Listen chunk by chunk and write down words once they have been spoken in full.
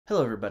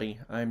Hello everybody,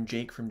 I'm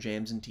Jake from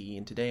Jams and Tea,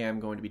 and today I'm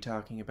going to be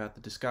talking about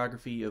the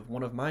discography of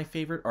one of my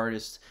favorite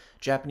artists,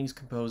 Japanese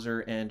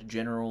composer and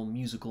general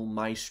musical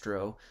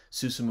maestro,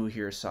 Susumu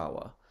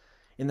Hirasawa.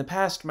 In the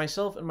past,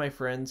 myself and my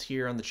friends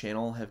here on the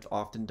channel have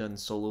often done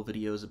solo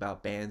videos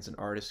about bands and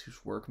artists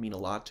whose work mean a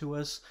lot to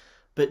us,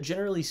 but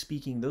generally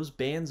speaking, those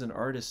bands and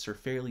artists are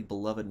fairly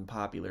beloved and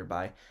popular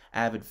by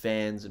avid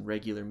fans and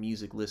regular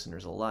music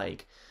listeners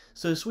alike.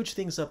 So to switch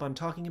things up, I'm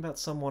talking about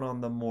someone on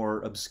the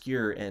more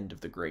obscure end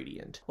of the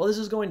gradient. While this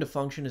is going to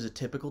function as a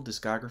typical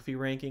discography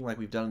ranking like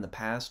we've done in the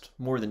past,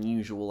 more than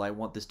usual, I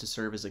want this to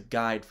serve as a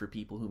guide for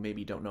people who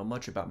maybe don't know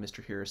much about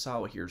Mr.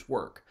 Hirasawa here's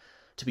work.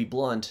 To be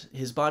blunt,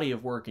 his body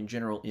of work and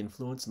general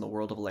influence in the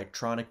world of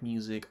electronic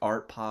music,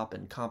 art pop,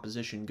 and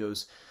composition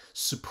goes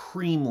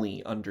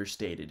supremely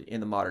understated in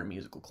the modern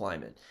musical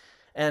climate.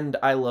 And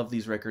I love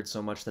these records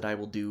so much that I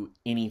will do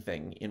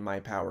anything in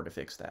my power to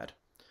fix that.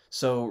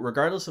 So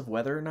regardless of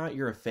whether or not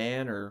you're a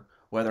fan or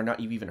whether or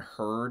not you've even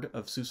heard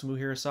of Susumu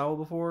Hirasawa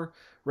before,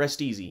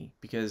 rest easy,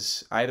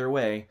 because either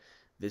way,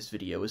 this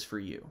video is for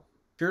you.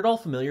 If you're at all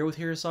familiar with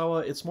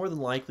Hirasawa, it's more than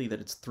likely that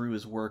it's through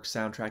his work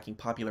soundtracking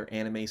popular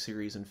anime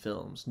series and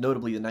films,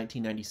 notably the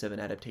 1997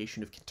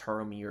 adaptation of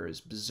Kentaro Miura's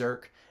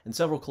Berserk, and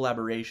several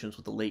collaborations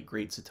with the late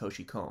great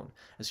Satoshi Kon,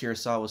 as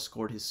Hirasawa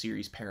scored his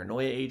series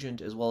Paranoia Agent,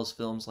 as well as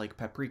films like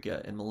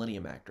Paprika and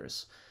Millennium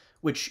Actress.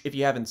 Which, if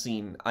you haven't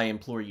seen, I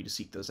implore you to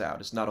seek those out,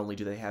 as not only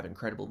do they have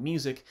incredible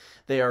music,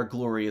 they are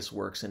glorious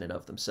works in and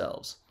of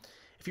themselves.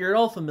 If you're at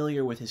all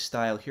familiar with his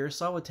style,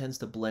 Hirasawa tends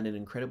to blend an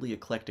incredibly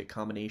eclectic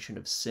combination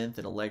of synth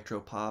and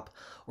electropop,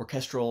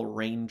 orchestral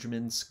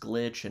arrangements,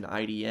 glitch, and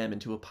IDM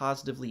into a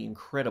positively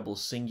incredible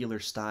singular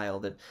style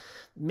that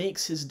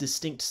makes his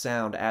distinct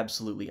sound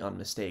absolutely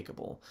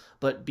unmistakable.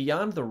 But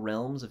beyond the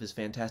realms of his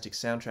fantastic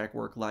soundtrack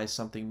work lies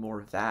something more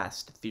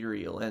vast,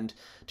 ethereal, and,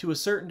 to a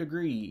certain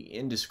degree,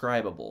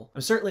 indescribable.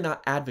 I'm certainly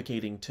not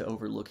advocating to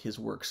overlook his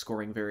work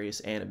scoring various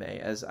anime,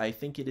 as I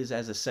think it is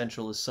as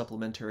essential as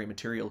supplementary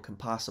material can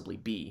possibly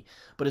be,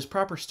 but his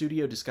proper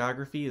studio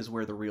discography is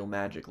where the real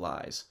magic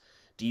lies.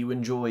 Do you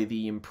enjoy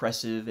the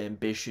impressive,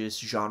 ambitious,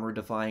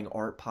 genre-defying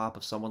art pop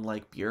of someone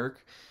like Björk?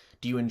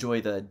 Do you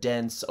enjoy the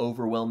dense,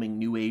 overwhelming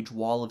new age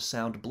wall of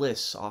sound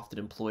bliss often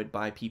employed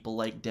by people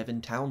like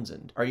Devin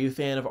Townsend? Are you a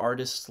fan of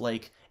artists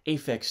like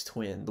Aphex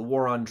Twin, The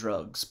War on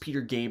Drugs,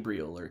 Peter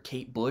Gabriel, or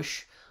Kate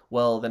Bush?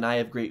 Well, then I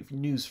have great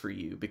news for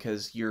you,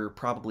 because you're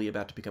probably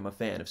about to become a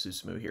fan of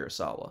Susumu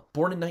Hirasawa.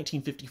 Born in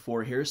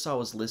 1954,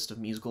 Hirasawa's list of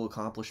musical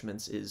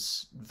accomplishments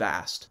is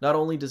vast. Not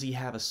only does he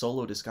have a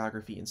solo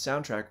discography and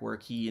soundtrack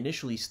work, he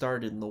initially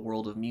started in the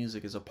world of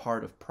music as a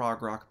part of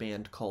prog rock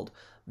band called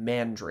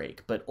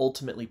Mandrake, but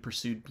ultimately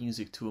pursued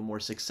music to a more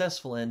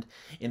successful end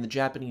in the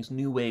Japanese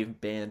new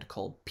wave band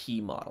called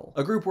P-Model,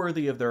 a group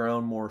worthy of their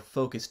own more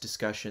focused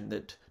discussion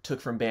that took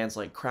from bands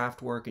like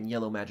Kraftwerk and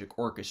Yellow Magic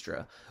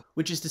Orchestra,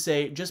 which is to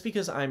say, just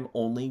because I'm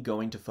only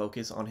going to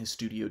focus on his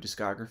studio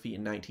discography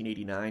in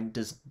 1989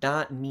 does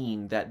not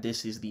mean that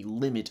this is the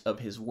limit of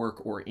his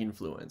work or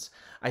influence.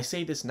 I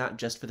say this not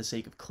just for the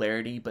sake of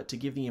clarity, but to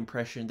give the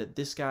impression that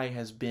this guy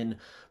has been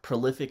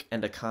prolific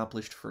and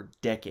accomplished for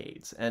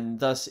decades, and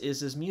thus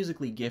is as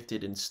musically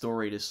gifted and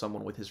storied as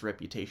someone with his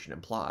reputation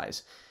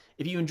implies.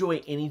 If you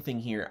enjoy anything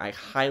here, I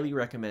highly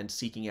recommend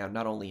seeking out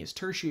not only his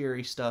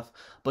tertiary stuff,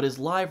 but his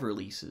live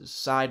releases,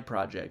 side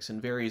projects,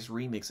 and various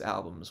remix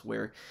albums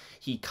where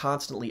he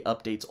constantly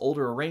updates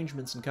older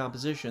arrangements and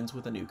compositions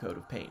with a new coat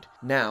of paint.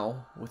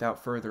 Now,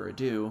 without further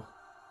ado,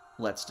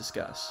 let's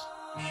discuss.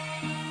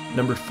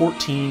 Number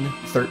 14,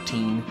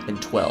 13,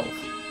 and 12.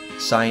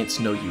 Science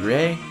no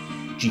Yurei,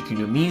 Jiku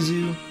no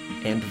Mizu,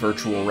 and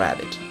Virtual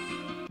Rabbit.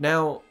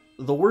 Now,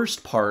 the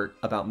worst part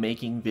about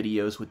making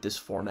videos with this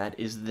format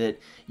is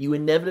that you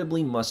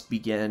inevitably must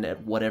begin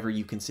at whatever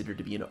you consider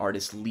to be an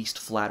artist's least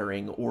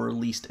flattering or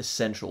least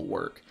essential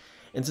work.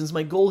 And since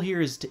my goal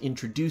here is to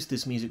introduce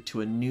this music to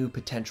a new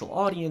potential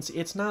audience,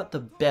 it's not the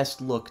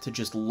best look to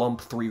just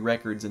lump 3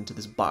 records into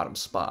this bottom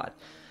spot.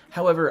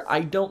 However,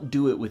 I don't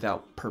do it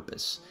without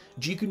purpose.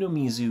 Jiku no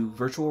Mizu,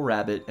 Virtual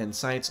Rabbit, and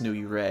Science no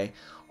Yurei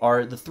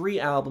are the 3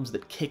 albums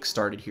that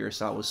kick-started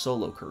Hirasawa's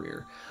solo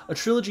career, a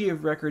trilogy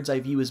of records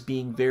I view as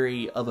being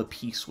very of a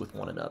piece with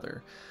one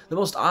another. The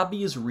most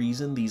obvious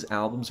reason these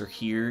albums are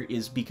here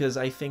is because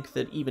I think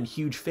that even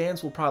huge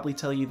fans will probably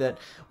tell you that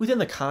within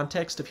the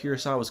context of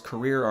Hirasawa's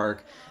career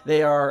arc,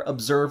 they are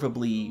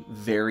observably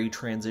very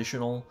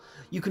transitional.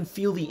 You can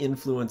feel the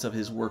influence of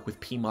his work with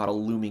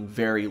P-Model looming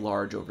very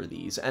large over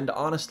these, and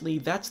honestly,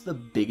 that's the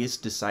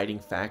biggest deciding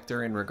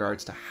factor in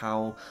regards to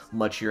how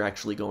much you're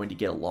actually going to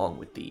get along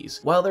with these.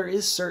 While there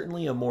is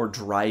certainly a more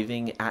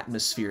driving,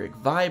 atmospheric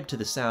vibe to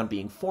the sound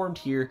being formed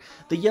here,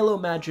 the Yellow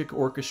Magic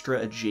Orchestra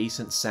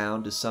adjacent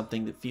sound is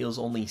something that feels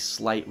only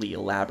slightly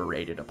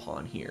elaborated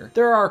upon here.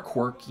 There are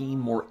quirky,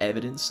 more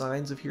evident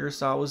signs of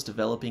Hirasawa's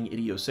developing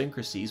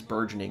idiosyncrasies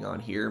burgeoning on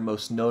here,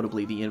 most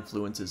notably the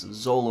influences of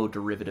Zolo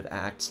derivative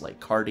acts like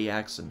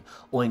Cardiacs and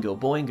Oingo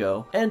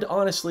Boingo, and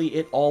honestly,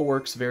 it all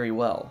works very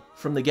well.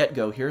 From the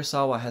get-go,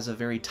 Hirasawa has a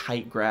very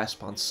tight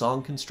grasp on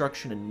song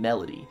construction and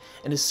melody,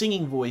 and his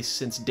singing voice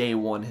since day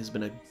one one has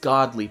been a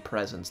godly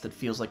presence that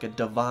feels like a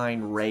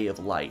divine ray of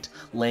light,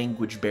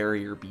 language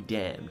barrier be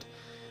damned.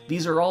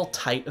 These are all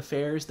tight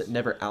affairs that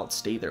never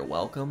outstay their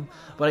welcome,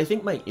 but I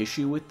think my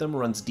issue with them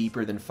runs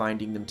deeper than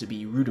finding them to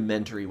be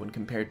rudimentary when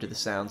compared to the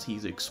sounds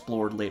he's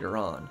explored later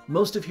on.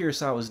 Most of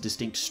Hirasawa's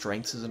distinct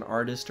strengths as an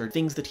artist are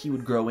things that he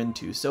would grow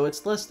into, so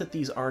it's less that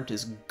these aren't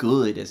as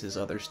good as his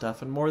other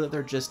stuff, and more that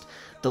they're just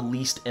the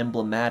least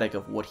emblematic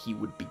of what he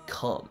would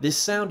become. This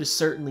sound is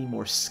certainly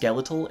more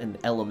skeletal and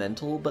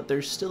elemental, but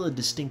there's still a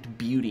distinct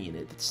beauty in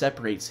it that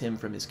separates him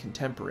from his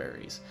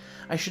contemporaries.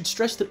 I should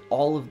stress that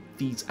all of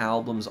these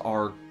albums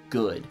are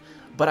good,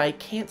 but I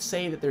can't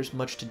say that there's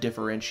much to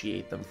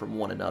differentiate them from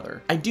one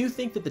another. I do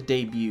think that the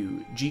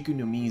debut, Jiku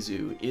no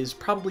Mizu, is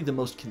probably the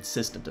most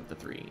consistent of the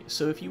three,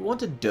 so if you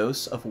want a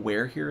dose of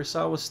where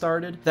Hirasawa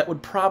started, that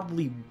would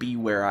probably be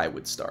where I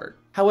would start.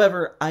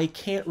 However, I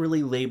can't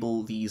really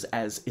label these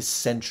as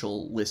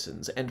essential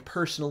listens, and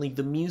personally,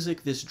 the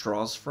music this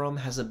draws from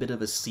has a bit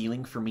of a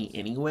ceiling for me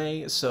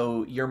anyway,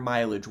 so your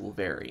mileage will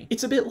vary.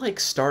 It's a bit like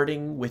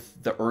starting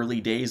with the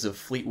early days of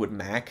Fleetwood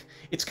Mac.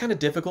 It's kind of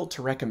difficult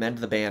to recommend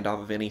the band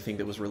off of anything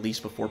that was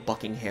released before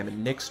Buckingham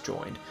and Nicks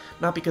joined.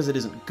 Not because it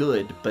isn't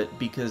good, but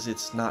because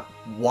it's not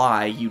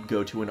why you'd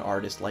go to an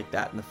artist like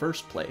that in the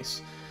first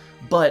place.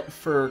 But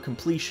for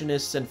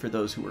completionists and for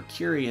those who are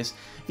curious,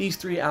 these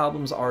three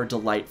albums are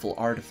delightful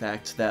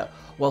artifacts that,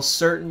 while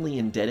certainly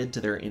indebted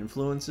to their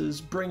influences,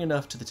 bring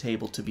enough to the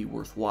table to be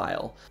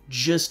worthwhile.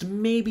 Just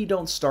maybe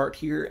don't start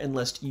here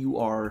unless you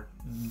are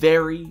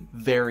very,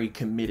 very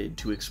committed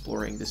to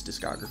exploring this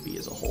discography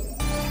as a whole.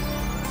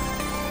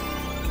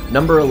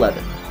 Number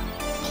 11.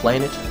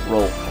 Planet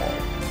Roll Call.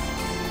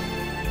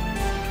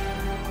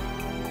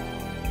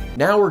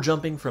 Now we're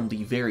jumping from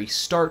the very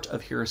start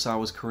of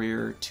Hirasawa's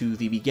career to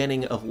the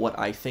beginning of what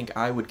I think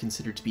I would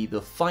consider to be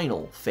the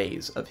final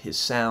phase of his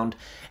sound,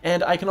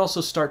 and I can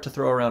also start to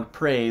throw around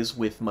praise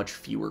with much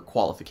fewer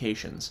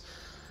qualifications.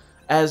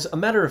 As a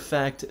matter of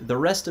fact, the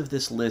rest of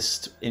this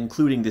list,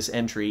 including this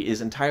entry,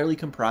 is entirely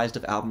comprised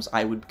of albums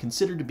I would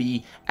consider to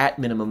be, at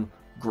minimum,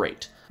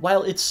 great.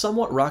 While its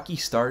somewhat rocky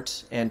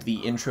start, and the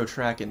intro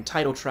track and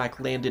title track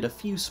landed a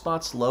few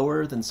spots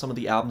lower than some of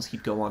the albums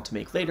he'd go on to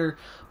make later,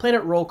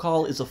 Planet Roll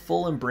Call is a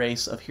full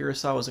embrace of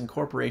Hirasawa's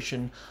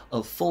incorporation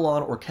of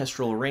full-on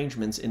orchestral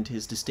arrangements into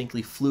his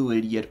distinctly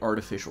fluid yet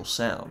artificial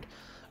sound.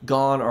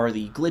 Gone are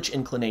the glitch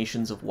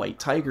inclinations of White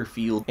Tiger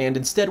Field, and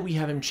instead we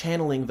have him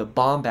channeling the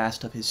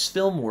bombast of his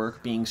film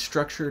work being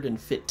structured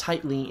and fit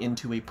tightly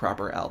into a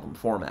proper album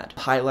format.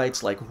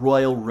 Highlights like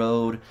Royal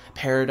Road,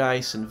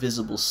 Paradise, and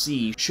Visible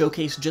Sea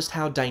showcase just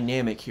how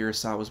dynamic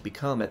Hirasawa's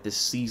become at this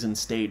seasoned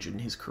stage in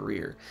his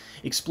career,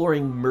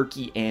 exploring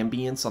murky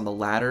ambience on the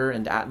latter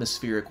and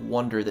atmospheric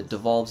wonder that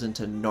devolves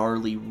into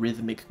gnarly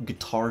rhythmic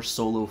guitar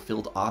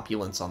solo-filled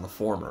opulence on the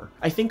former.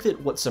 I think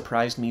that what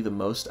surprised me the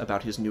most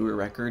about his newer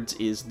records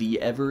is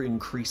the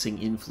ever-increasing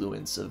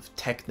influence of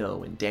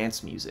techno and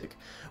dance music,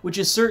 which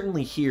is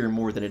certainly here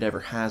more than it ever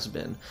has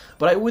been,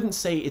 but I wouldn't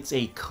say it's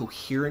a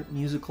coherent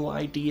musical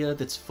idea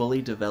that's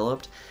fully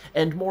developed,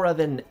 and more of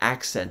an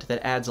accent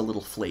that adds a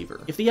little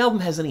flavor. If the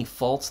album has any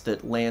faults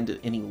that land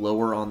any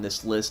lower on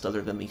this list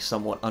other than the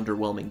somewhat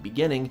underwhelming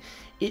beginning,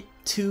 it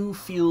too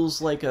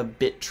feels like a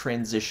bit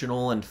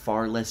transitional and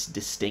far less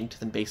distinct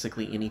than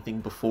basically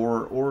anything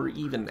before or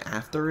even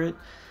after it.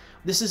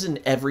 This is an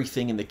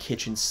everything in the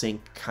kitchen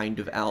sink kind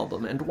of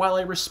album, and while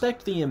I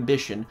respect the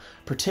ambition,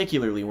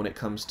 particularly when it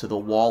comes to the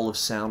wall of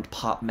sound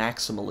pop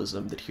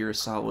maximalism that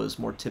Hirasawa is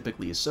more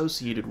typically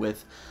associated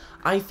with,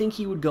 I think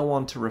he would go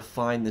on to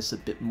refine this a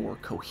bit more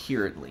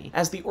coherently,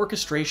 as the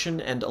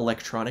orchestration and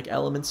electronic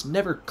elements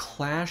never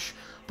clash,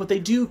 but they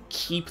do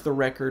keep the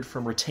record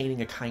from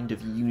retaining a kind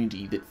of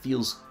unity that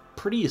feels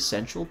pretty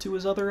essential to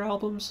his other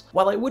albums.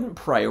 While I wouldn't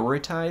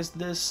prioritize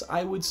this,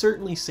 I would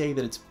certainly say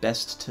that it's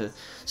best to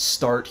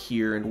start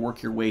here and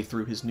work your way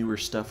through his newer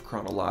stuff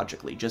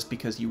chronologically, just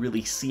because you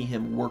really see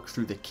him work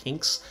through the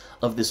kinks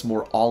of this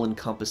more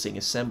all-encompassing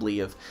assembly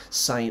of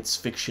science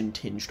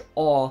fiction-tinged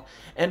awe,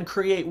 and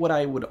create what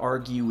I would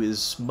argue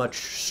is much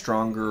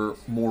stronger,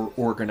 more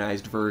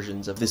organized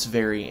versions of this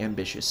very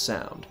ambitious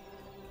sound.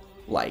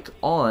 Like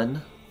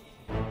on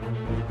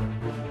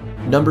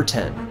Number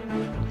 10.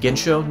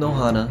 Gensho no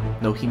Hana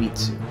no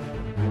Himitsu.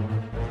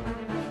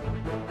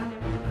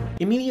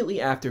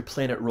 Immediately after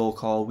Planet Roll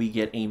Call, we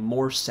get a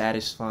more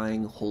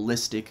satisfying,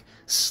 holistic,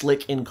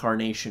 slick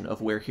incarnation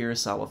of where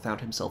Hirasawa found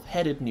himself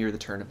headed near the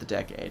turn of the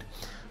decade.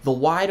 The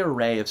wide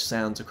array of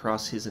sounds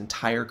across his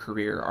entire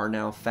career are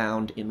now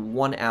found in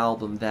one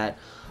album that,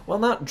 while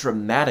not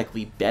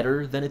dramatically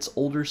better than its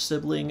older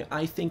sibling,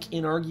 I think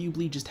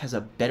inarguably just has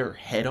a better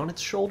head on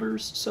its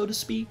shoulders, so to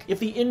speak. If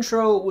the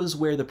intro was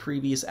where the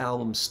previous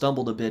album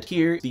stumbled a bit,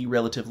 here the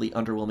relatively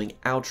underwhelming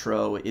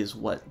outro is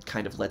what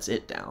kind of lets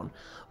it down.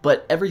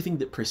 but everything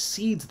that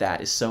precedes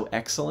that is so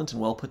excellent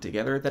and well put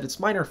together that its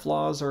minor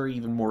flaws are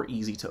even more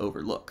easy to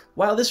overlook.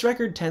 While this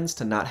record tends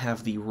to not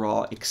have the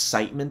raw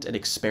excitement and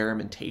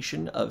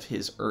experimentation of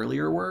his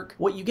earlier work,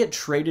 what you get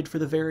traded for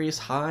the various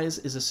highs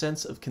is a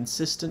sense of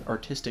consistent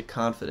artistic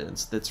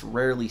confidence that's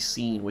rarely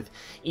seen with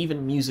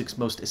even music's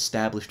most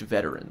established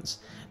veterans.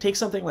 Take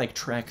something like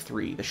track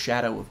 3, The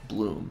Shadow of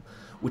Bloom,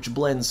 which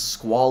blends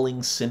squalling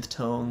synth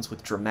tones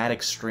with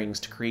dramatic strings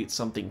to create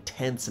something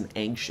tense and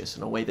anxious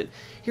in a way that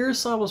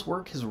Hirasawa's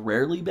work has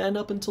rarely been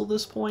up until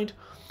this point.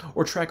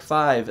 Or track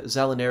 5,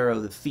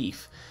 Zalinero the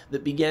Thief,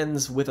 that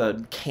begins with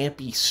a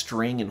campy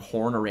string and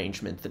horn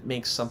arrangement that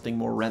makes something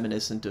more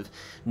reminiscent of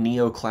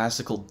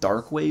neoclassical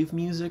darkwave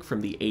music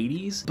from the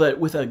 80s, but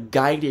with a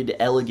guided,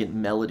 elegant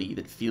melody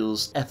that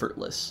feels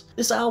effortless.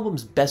 This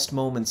album's best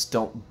moments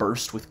don't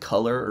burst with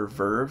color or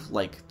verve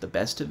like the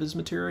best of his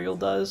material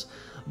does,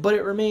 but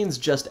it remains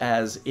just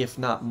as, if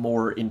not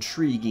more,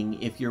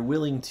 intriguing if you're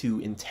willing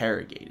to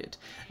interrogate it.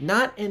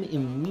 Not an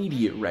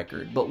immediate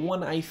record, but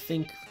one I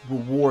think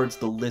rewards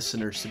the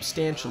listener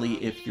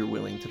substantially if you're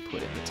willing to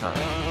put in the time.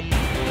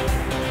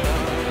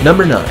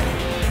 Number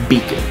 9.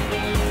 Beacon.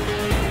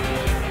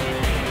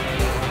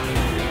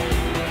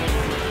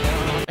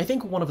 I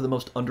think one of the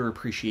most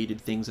underappreciated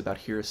things about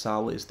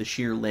Hirasawa is the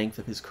sheer length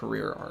of his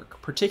career arc,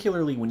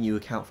 particularly when you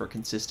account for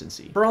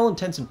consistency. For all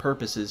intents and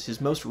purposes, his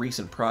most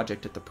recent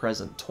project at the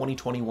present,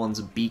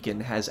 2021's Beacon,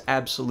 has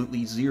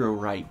absolutely zero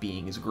right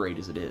being as great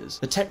as it is.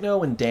 The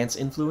techno and dance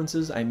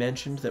influences I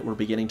mentioned that were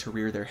beginning to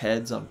rear their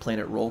heads on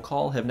Planet Roll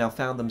Call have now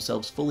found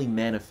themselves fully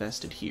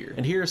manifested here,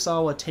 and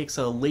Hirasawa takes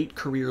a late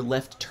career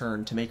left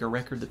turn to make a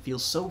record that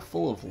feels so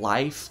full of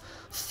life,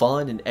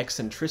 fun, and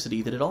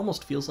eccentricity that it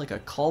almost feels like a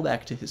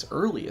callback to his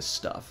earliest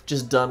stuff,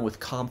 just done with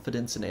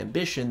confidence and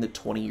ambition that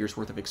 20 years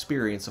worth of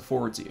experience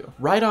affords you.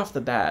 Right off the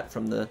bat,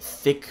 from the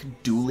thick,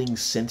 dueling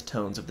synth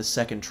tones of the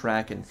second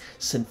track and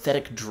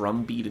synthetic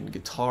drum beat and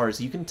guitars,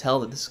 you can tell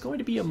that this is going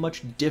to be a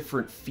much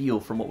different feel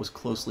from what was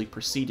closely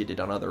preceded it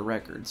on other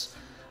records.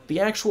 The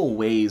actual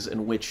ways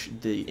in which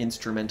the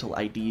instrumental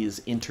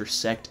ideas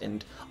intersect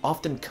and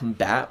often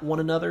combat one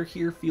another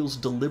here feels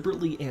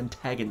deliberately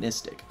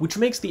antagonistic, which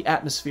makes the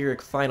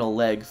atmospheric final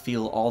leg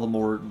feel all the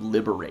more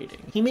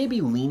liberating. He may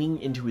be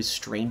leaning into his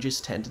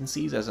strangest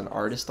tendencies as an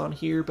artist on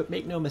here, but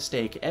make no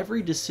mistake,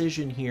 every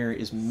decision here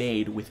is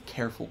made with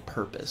careful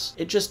purpose.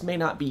 It just may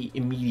not be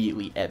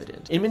immediately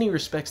evident. In many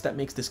respects, that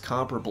makes this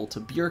comparable to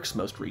Björk's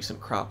most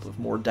recent crop of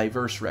more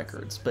diverse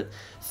records, but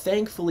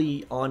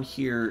thankfully on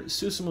here,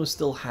 Susumu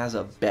still has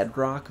a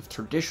bedrock of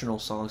traditional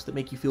songs that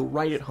make you feel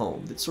right at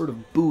home, that sort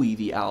of buoy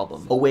the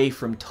album away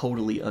from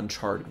totally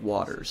uncharted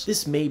waters.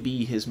 This may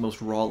be his most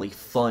rawly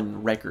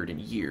fun record in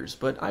years,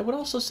 but I would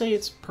also say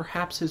it's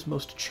perhaps his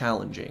most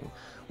challenging,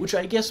 which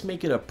I guess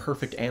make it a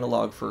perfect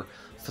analog for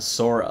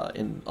Fosora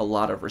in a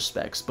lot of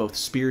respects, both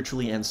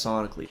spiritually and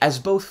sonically, as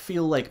both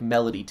feel like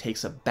melody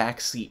takes a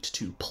backseat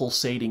to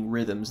pulsating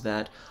rhythms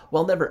that,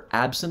 while never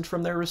absent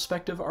from their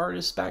respective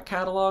artists' back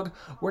catalog,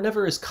 were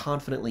never as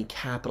confidently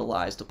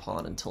capitalized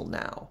upon until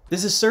now.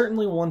 This is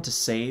certainly one to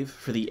save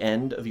for the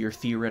end of your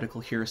theoretical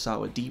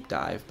Hirasawa deep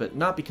dive, but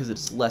not because it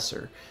is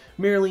lesser,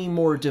 merely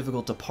more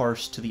difficult to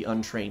parse to the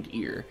untrained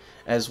ear,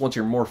 as once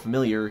you're more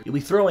familiar, you'll be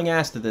throwing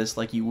ass to this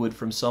like you would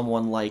from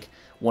someone like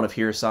one of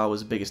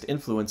Hirasawa's biggest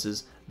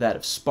influences, that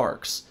of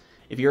Sparks.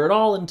 If you're at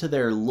all into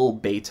their Lil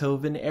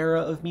Beethoven era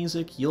of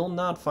music, you'll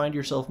not find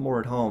yourself more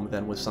at home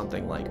than with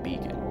something like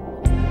Beacon.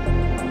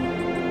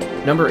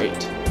 Number 8.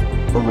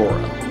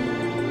 Aurora.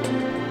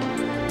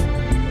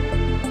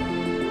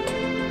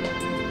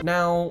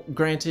 Now,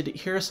 granted,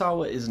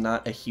 Hirasawa is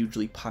not a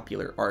hugely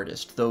popular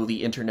artist, though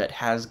the internet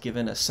has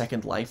given a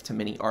second life to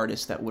many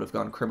artists that would have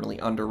gone criminally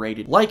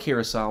underrated, like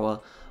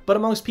Hirasawa, but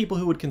amongst people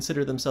who would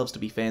consider themselves to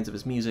be fans of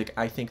his music,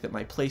 I think that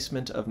my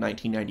placement of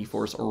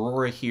 1994's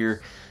Aurora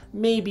here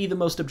may be the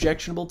most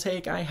objectionable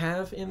take I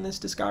have in this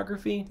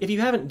discography. If you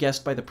haven't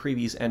guessed by the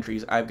previous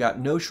entries, I've got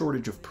no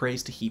shortage of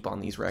praise to heap on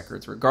these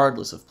records,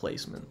 regardless of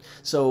placement,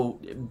 so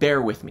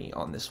bear with me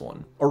on this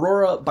one.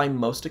 Aurora, by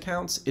most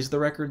accounts, is the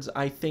records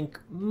I think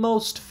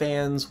most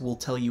fans will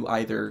tell you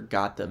either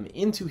got them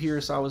into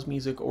Hirasawa's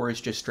music or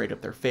is just straight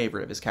up their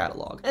favorite of his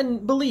catalog.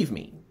 And believe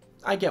me,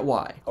 I get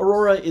why.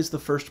 Aurora is the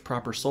first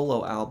proper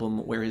solo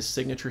album where his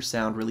signature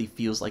sound really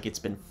feels like it's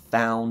been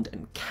found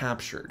and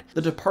captured.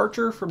 The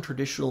departure from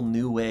traditional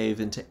new wave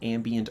into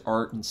ambient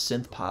art and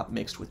synth pop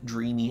mixed with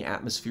dreamy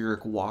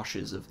atmospheric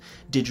washes of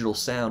digital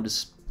sound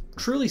is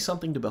truly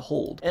something to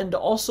behold, and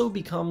also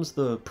becomes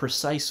the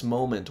precise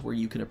moment where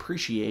you can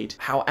appreciate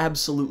how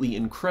absolutely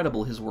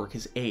incredible his work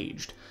has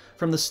aged.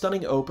 From the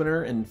stunning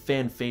opener and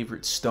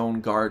fan-favorite Stone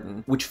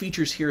Garden, which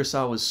features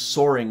Hirasawa's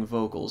soaring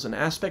vocals, an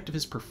aspect of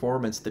his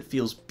performance that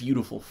feels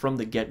beautiful from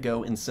the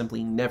get-go and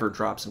simply never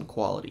drops in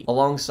quality,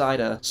 alongside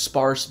a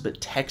sparse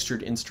but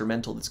textured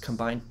instrumental that's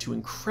combined to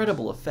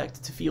incredible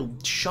effect to feel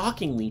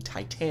shockingly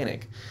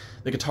titanic.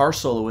 The guitar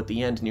solo at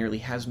the end nearly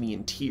has me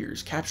in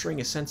tears, capturing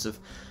a sense of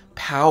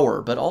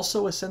power, but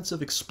also a sense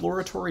of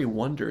exploratory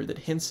wonder that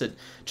hints at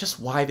just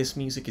why this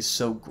music is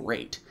so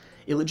great.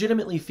 It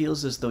legitimately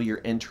feels as though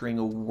you're entering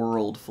a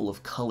world full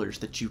of colors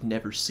that you've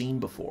never seen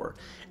before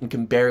and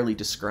can barely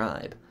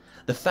describe.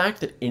 The fact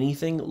that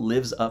anything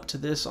lives up to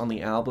this on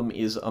the album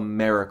is a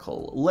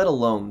miracle, let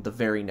alone the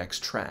very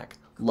next track,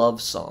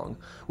 Love Song,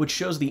 which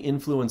shows the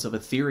influence of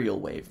ethereal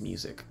wave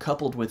music,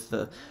 coupled with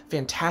the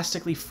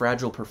fantastically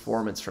fragile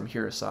performance from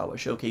Hirasawa,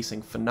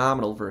 showcasing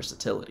phenomenal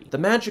versatility. The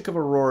magic of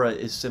Aurora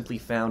is simply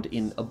found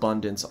in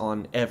abundance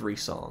on every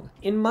song.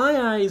 In my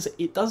eyes,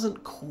 it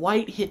doesn't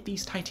quite hit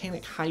these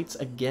titanic heights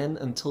again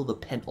until the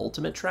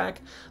penultimate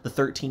track, the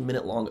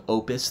 13-minute-long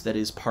opus that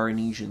is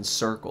Polynesian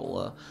Circle,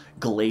 a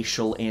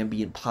glacial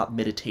ambient pop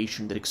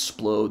meditation that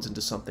explodes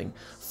into something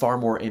far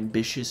more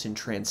ambitious and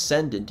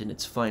transcendent in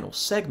its final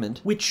segment,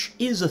 which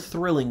is a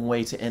thrilling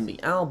way to end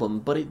the album,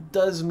 but it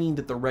does mean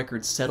that the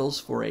record settles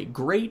for a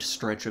great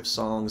stretch of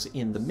songs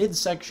in the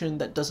midsection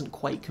that doesn't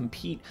quite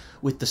compete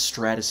with the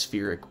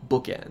stratospheric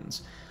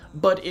bookends.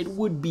 But it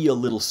would be a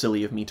little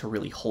silly of me to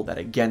really hold that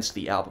against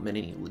the album in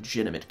any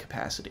legitimate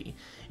capacity.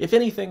 If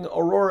anything,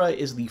 Aurora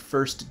is the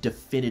first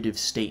definitive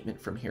statement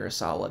from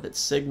Hirasawa that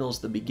signals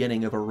the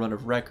beginning of a run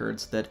of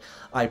records that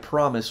I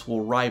promise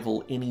will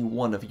rival any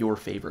one of your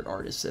favorite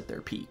artists at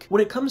their peak.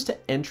 When it comes to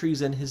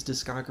entries in his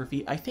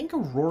discography, I think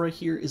Aurora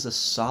here is a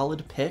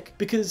solid pick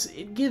because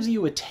it gives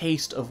you a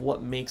taste of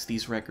what makes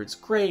these records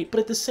great, but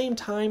at the same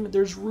time,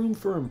 there's room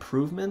for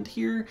improvement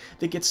here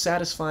that gets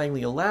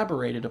satisfyingly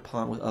elaborated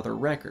upon with other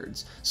records.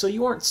 So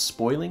you aren't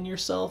spoiling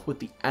yourself with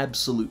the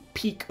absolute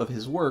peak of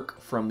his work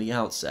from the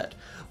outset,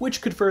 which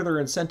could further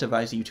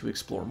incentivize you to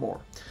explore more.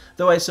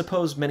 Though I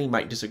suppose many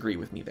might disagree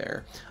with me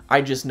there.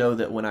 I just know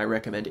that when I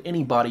recommend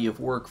any body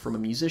of work from a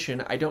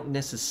musician, I don't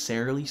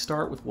necessarily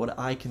start with what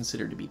I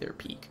consider to be their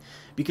peak,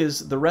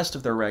 because the rest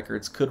of their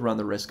records could run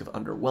the risk of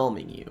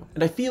underwhelming you.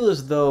 And I feel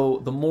as though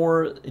the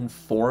more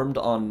informed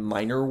on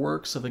minor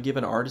works of a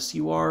given artist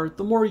you are,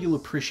 the more you'll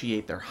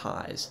appreciate their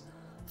highs.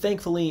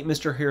 Thankfully,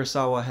 Mr.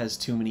 Hirasawa has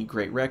too many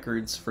great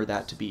records for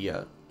that to be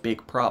a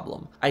big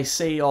problem. I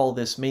say all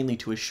this mainly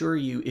to assure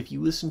you, if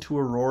you listen to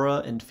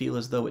Aurora and feel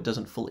as though it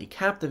doesn't fully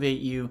captivate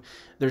you,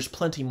 there's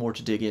plenty more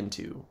to dig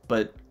into.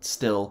 But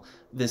still,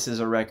 this is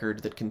a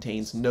record that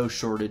contains no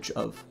shortage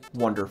of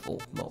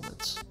wonderful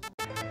moments.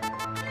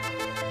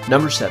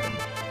 Number 7.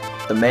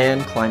 The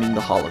Man Climbing the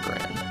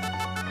Hologram.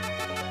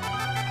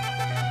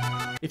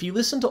 If you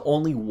listen to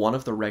only one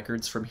of the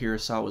records from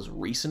Hirasawa's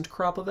recent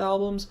crop of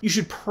albums, you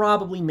should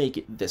probably make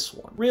it this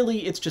one.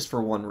 Really, it's just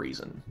for one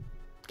reason.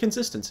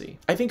 Consistency.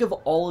 I think of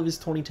all of his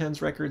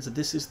 2010s records,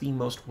 this is the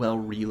most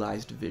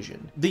well-realized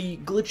vision. The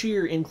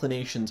glitchier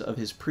inclinations of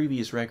his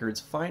previous records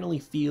finally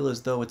feel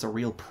as though it's a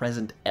real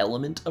present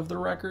element of the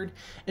record,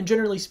 and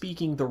generally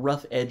speaking, the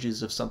rough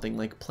edges of something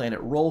like Planet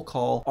Roll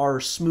Call are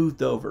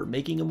smoothed over,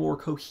 making a more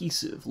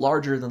cohesive,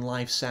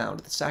 larger-than-life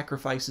sound that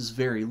sacrifices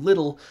very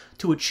little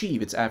to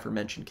achieve its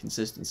aforementioned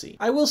consistency.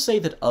 I will say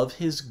that of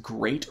his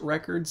great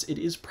records, it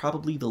is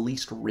probably the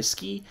least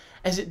risky,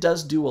 as it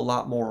does do a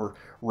lot more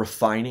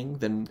refining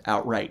than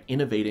outright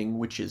innovating,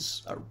 which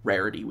is a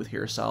rarity with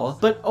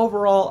Hirasawa. But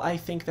overall, I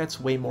think that's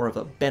way more of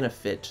a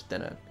benefit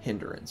than a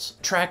hindrance.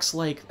 Tracks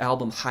like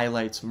album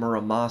highlights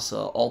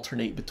Muramasa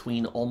alternate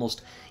between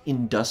almost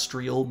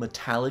industrial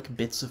metallic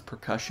bits of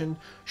percussion,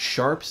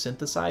 sharp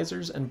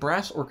synthesizers, and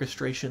brass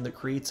orchestration that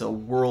creates a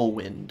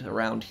whirlwind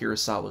around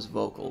Hirasawa's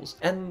vocals.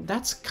 And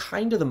that's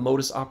kind of the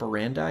modus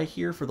operandi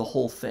here for the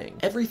whole thing.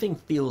 Everything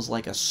feels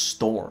like a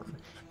storm,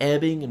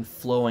 ebbing and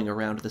flowing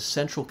around the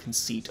central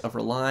conceit of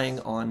relying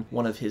on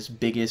one of his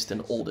biggest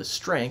and oldest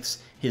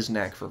strengths, his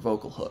knack for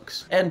vocal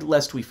hooks. And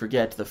lest we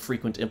forget the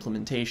frequent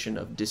implementation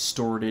of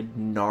distorted,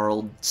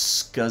 gnarled,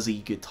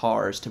 scuzzy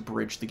guitars to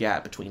bridge the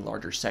gap between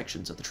larger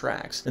sections of the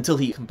tracks, until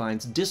he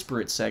combines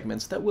disparate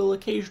segments that will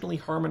occasionally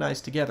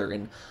harmonize together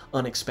in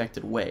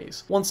unexpected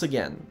ways. Once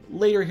again,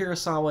 later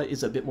Hirasawa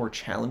is a bit more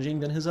challenging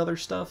than his other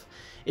stuff.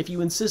 If you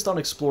insist on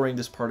exploring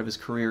this part of his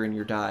career in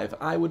your dive,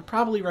 I would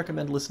probably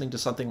recommend listening to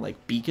something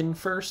like Beacon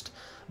first,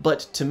 but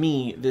to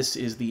me, this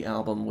is the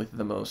album with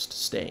the most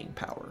staying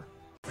power.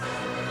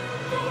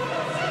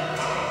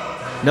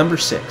 Number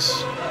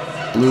 6.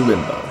 Blue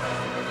Limbo.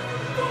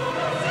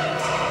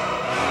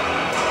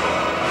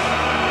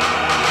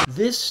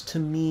 This, to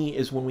me,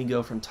 is when we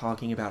go from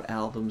talking about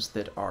albums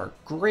that are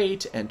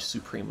great and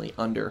supremely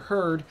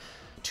underheard,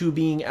 to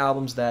being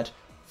albums that,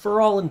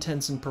 for all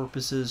intents and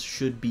purposes,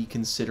 should be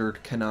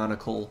considered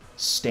canonical,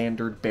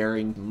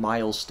 standard-bearing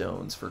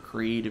milestones for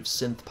creative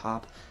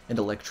synth-pop and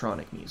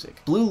electronic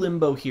music. Blue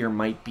Limbo here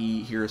might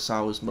be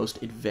Hirasawa's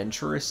most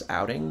adventurous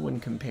outing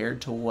when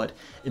compared to what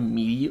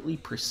immediately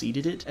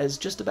preceded it, as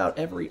just about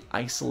every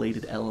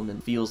isolated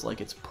element feels like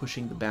it's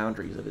pushing the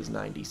boundaries of his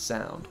 90s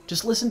sound.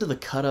 Just listen to the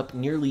cut-up,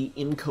 nearly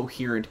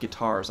incoherent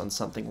guitars on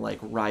something like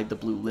Ride the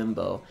Blue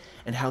Limbo,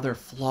 and how they're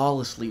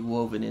flawlessly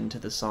woven into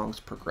the song's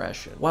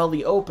progression. While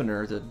the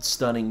opener, the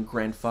stunning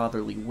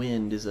grandfatherly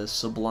wind, is a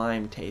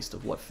sublime taste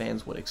of what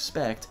fans would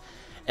expect,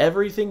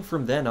 everything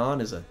from then on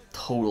is a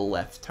total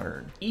left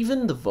turn.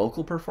 Even the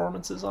vocal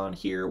performances on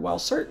here, while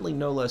certainly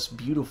no less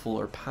beautiful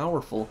or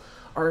powerful,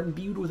 are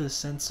imbued with a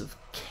sense of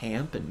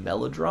camp and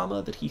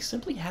melodrama that he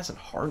simply hasn't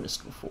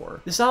harnessed before.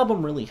 This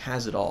album really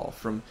has it all,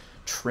 from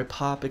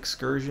trip-hop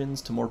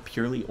excursions to more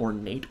purely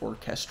ornate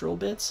orchestral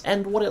bits,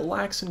 and what it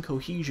lacks in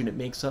cohesion it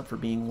makes up for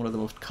being one of the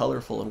most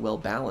colorful and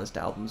well-balanced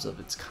albums of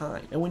its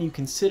kind. And when you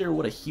consider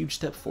what a huge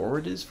step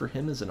forward is for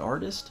him as an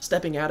artist,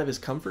 stepping out of his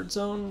comfort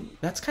zone,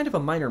 that's kind of a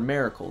minor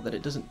miracle that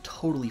it doesn't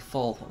totally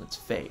fall on its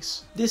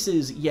face. This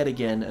is, yet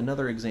again,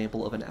 another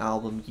example of an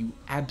album you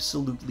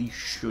absolutely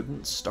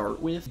shouldn't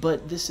start with,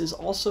 but this is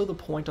also the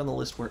point on the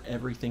list where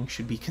everything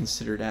should be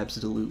considered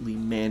absolutely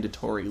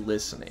mandatory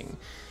listening.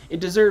 It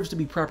deserves to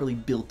be properly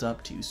built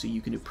up to so you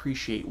can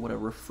appreciate what a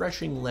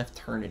refreshing left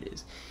turn it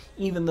is,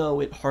 even though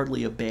it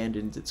hardly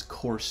abandons its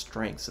core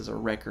strengths as a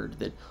record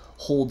that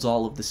holds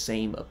all of the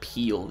same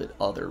appeal that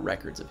other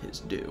records of his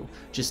do.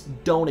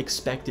 Just don't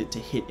expect it to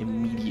hit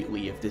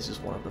immediately if this is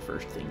one of the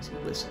first things you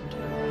listen to.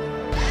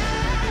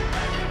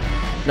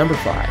 Number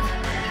 5.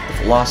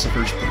 The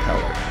Philosopher's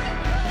Propeller.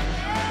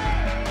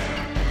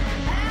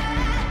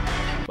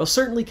 While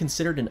certainly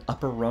considered an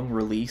upper-rung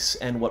release,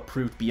 and what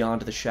proved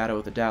beyond the shadow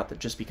of a doubt that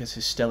just because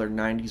his stellar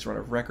 90s run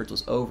of records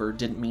was over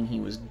didn't mean he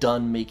was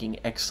done making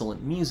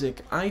excellent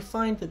music, I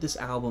find that this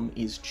album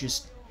is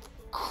just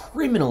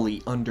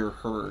criminally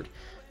underheard.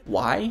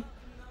 Why?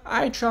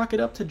 I chalk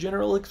it up to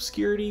general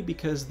obscurity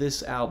because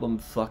this album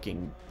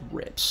fucking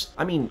rips.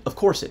 I mean, of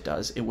course it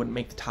does. It wouldn't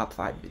make the top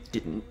 5 if it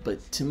didn't, but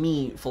to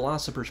me,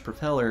 Philosopher's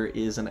Propeller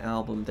is an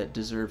album that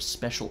deserves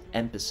special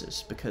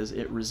emphasis because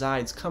it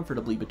resides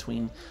comfortably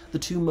between the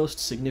two most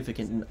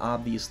significant and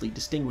obviously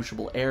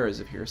distinguishable eras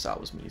of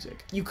Hirasawa's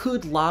music. You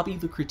could lobby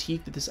the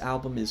critique that this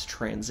album is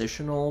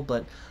transitional,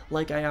 but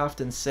like I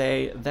often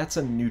say, that's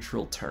a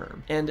neutral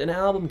term, and an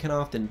album can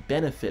often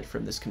benefit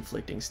from this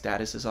conflicting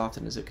status as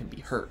often as it can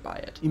be hurt by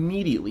it.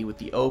 Immediately with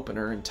the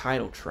opener and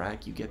title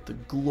track, you get the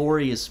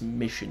glorious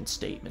mission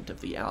statement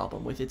of the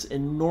album with its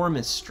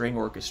enormous string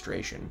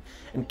orchestration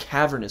and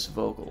cavernous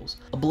vocals,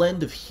 a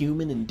blend of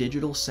human and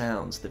digital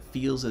sounds that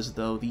feels as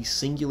though these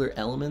singular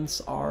elements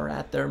are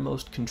at their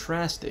most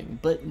contrasting,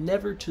 but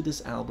never to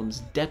this album's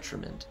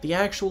detriment. The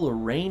actual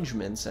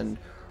arrangements and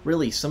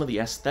really some of the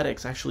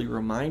aesthetics actually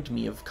remind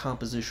me of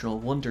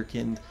compositional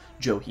wunderkind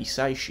Joe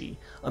Hisaishi,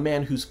 a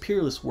man whose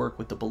peerless work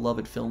with the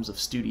beloved films of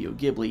Studio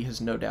Ghibli has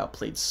no doubt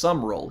played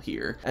some role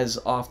here, as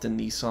often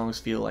these songs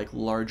feel like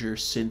larger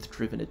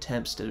synth-driven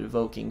attempts at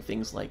evoking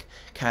things like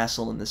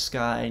Castle in the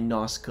Sky,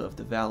 Nausicaa of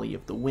the Valley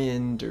of the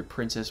Wind, or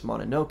Princess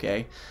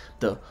Mononoke.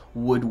 The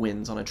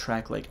woodwinds on a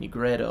track like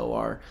Nigredo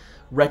are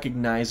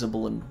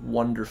recognizable and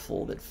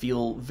wonderful that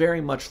feel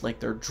very much like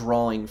they're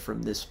drawing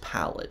from this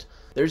palette.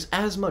 There's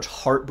as much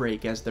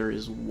heartbreak as there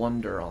is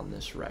wonder on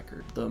this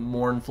record. The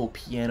mournful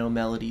piano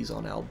melodies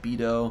on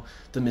Albedo,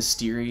 the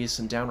mysterious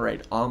and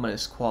downright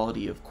ominous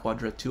quality of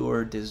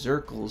Quadrature des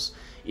Cercles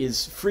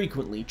is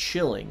frequently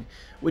chilling,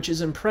 which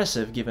is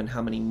impressive given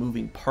how many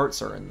moving parts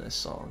are in this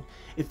song.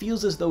 It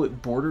feels as though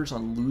it borders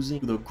on losing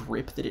the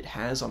grip that it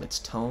has on its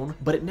tone,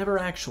 but it never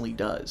actually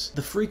does.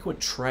 The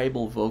frequent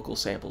tribal vocal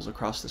samples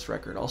across this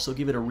record also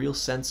give it a real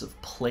sense of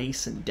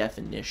place and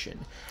definition,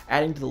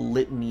 adding to the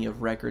litany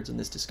of records in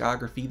this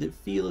discography that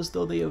feel as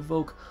though they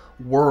evoke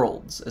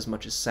worlds as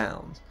much as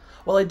sounds.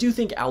 While I do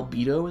think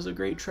Albedo is a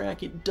great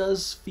track, it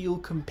does feel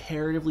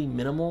comparatively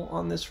minimal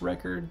on this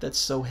record that's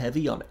so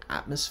heavy on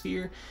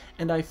atmosphere,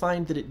 and I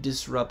find that it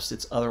disrupts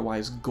its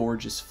otherwise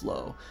gorgeous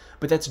flow,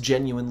 but that's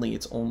genuinely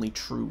its only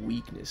true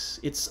weakness.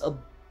 It's a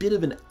bit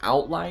of an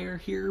outlier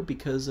here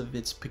because of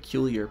its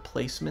peculiar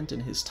placement in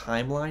his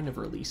timeline of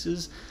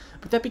releases,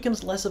 but that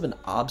becomes less of an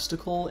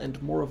obstacle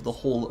and more of the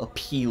whole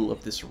appeal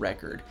of this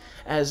record,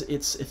 as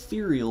its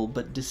ethereal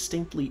but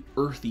distinctly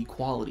earthy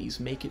qualities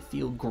make it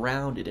feel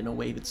grounded in a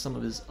way that some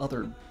of his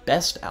other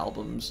best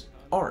albums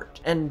aren't.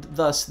 And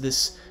thus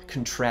this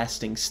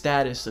contrasting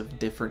status of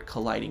different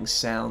colliding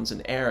sounds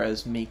and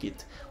eras make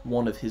it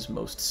one of his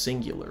most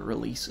singular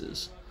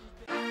releases.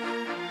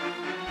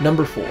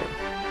 Number 4.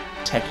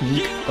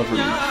 Technique of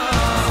Relief.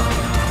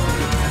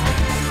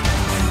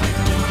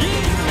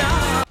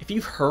 If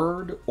you've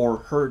heard or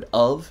heard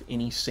of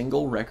any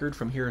single record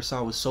from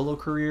Hirasawa's solo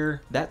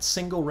career, that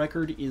single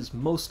record is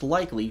most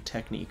likely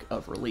Technique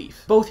of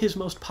Relief. Both his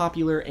most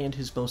popular and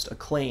his most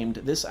acclaimed,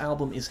 this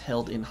album is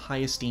held in high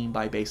esteem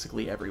by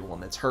basically everyone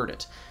that's heard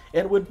it,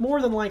 and would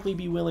more than likely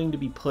be willing to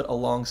be put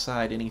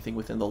alongside anything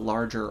within the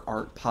larger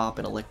art, pop,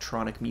 and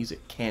electronic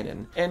music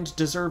canon, and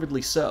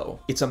deservedly so.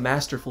 It's a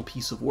masterful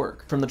piece of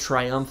work. From the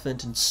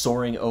triumphant and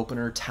soaring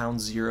opener Town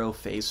Zero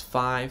Phase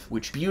 5,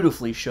 which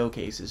beautifully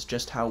showcases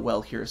just how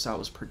well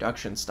Hirasawa's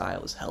production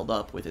style is held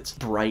up with its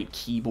bright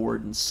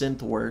keyboard and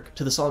synth work,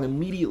 to the song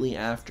immediately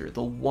after,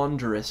 the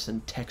wondrous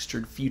and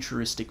textured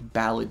futuristic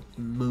ballad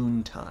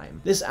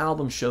Moontime. This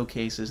album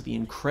showcases the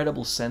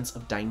incredible sense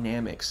of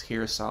dynamics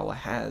Hirasawa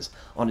has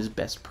on his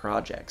best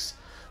projects,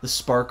 the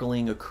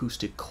sparkling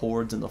acoustic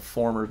chords in the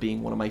former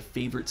being one of my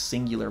favorite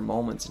singular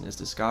moments in his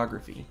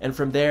discography, and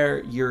from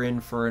there you're in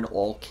for an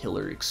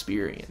all-killer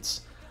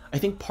experience. I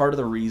think part of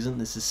the reason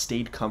this has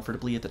stayed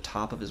comfortably at the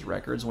top of his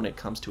records when it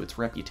comes to its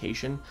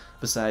reputation,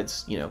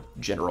 besides,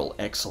 general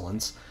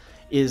excellence,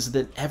 is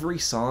that every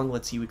song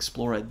lets you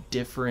explore a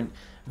different,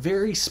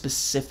 very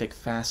specific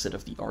facet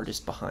of the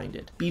artist behind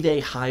it. Be they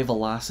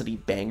high-velocity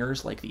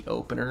bangers like the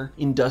opener,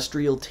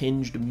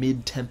 industrial-tinged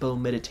mid-tempo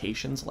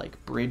meditations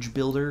like Bridge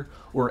Builder,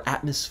 or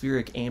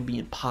atmospheric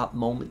ambient pop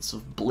moments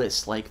of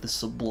bliss like the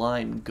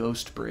sublime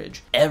Ghost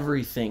Bridge.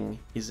 Everything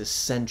is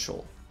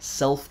essential,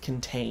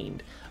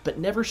 self-contained, but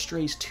never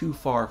strays too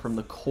far from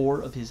the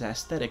core of his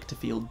aesthetic to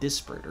feel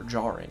disparate or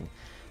jarring.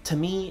 To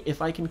me,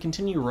 if I can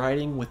continue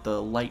writing with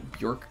the light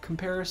Björk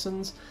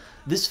comparisons,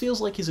 this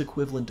feels like his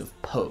equivalent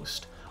of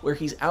Post, where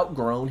he's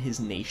outgrown his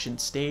nascent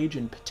stage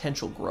and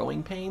potential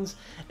growing pains,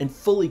 and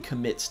fully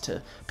commits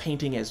to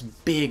painting as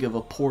big of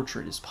a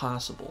portrait as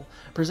possible,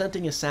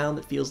 presenting a sound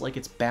that feels like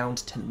it's bound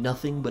to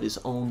nothing but his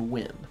own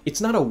whim.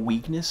 It's not a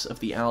weakness of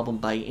the album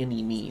by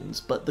any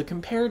means, but the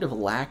comparative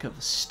lack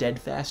of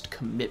steadfast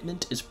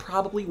commitment is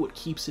probably what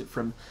keeps it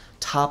from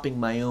topping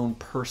my own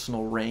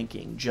personal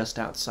ranking just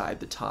outside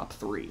the top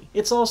 3.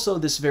 It's also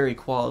this very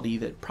quality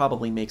that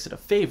probably makes it a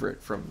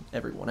favorite from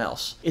everyone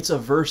else. It's a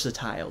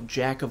versatile,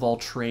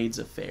 jack-of-all-trades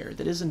affair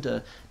that isn't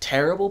a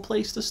terrible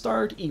place to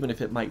start, even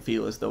if it might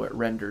feel as though it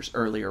renders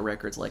earlier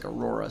records like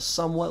Aurora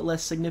somewhat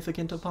less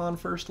significant upon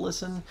first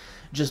listen,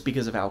 just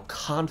because of how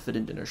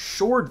confident and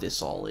assured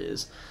this all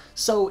is.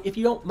 So if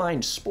you don't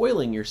mind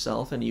spoiling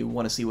yourself and you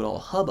want to see what all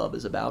hubbub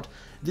is about,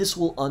 this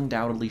will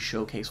undoubtedly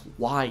showcase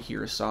why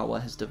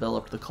Hirasawa has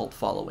developed the cult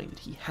following that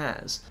he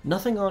has.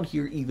 Nothing on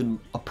here even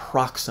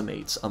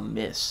approximates a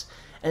miss,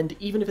 and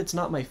even if it's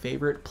not my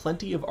favorite,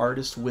 plenty of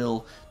artists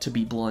will, to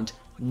be blunt,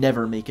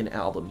 never make an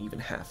album even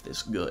half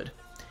this good.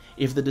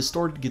 If the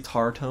distorted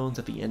guitar tones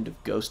at the end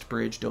of Ghost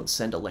Bridge don't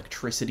send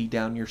electricity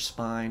down your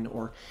spine,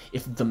 or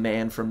if The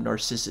Man from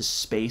Narcissus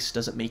Space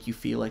doesn't make you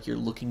feel like you're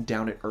looking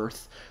down at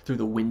Earth through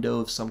the window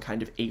of some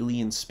kind of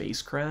alien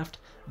spacecraft,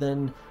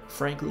 then,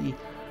 frankly,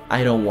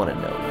 I don't want to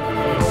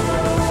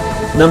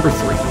know. Number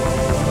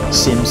 3.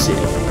 Sim City.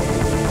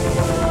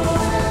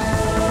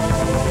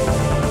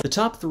 The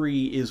top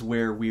 3 is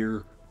where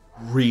we're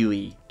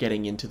really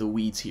getting into the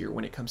weeds here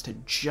when it comes to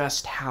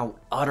just how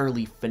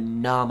utterly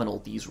phenomenal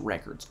these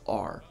records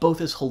are, both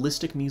as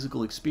holistic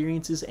musical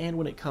experiences and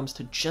when it comes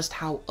to just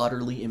how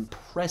utterly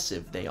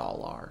impressive they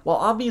all are. While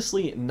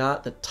obviously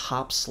not the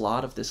top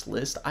slot of this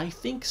list, I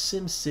think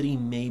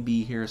SimCity may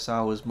be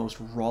Hirasawa's most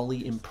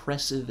rawly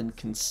impressive and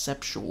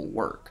conceptual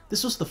work.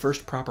 This was the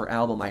first proper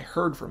album I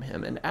heard from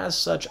him, and as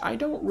such, I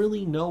don't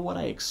really know what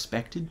I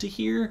expected to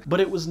hear, but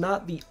it was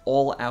not the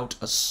all-out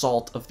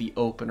assault of the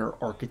opener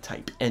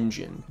archetype engine.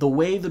 The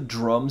way the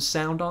drums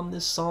sound on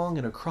this song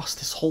and across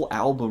this whole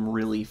album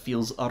really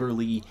feels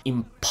utterly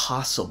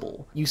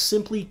impossible. You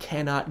simply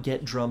cannot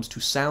get drums to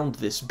sound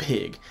this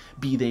big,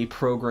 be they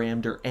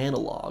programmed or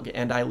analog,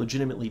 and I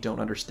legitimately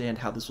don't understand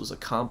how this was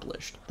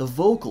accomplished. The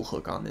vocal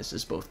hook on this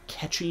is both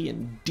catchy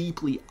and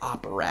deeply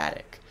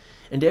operatic,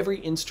 and every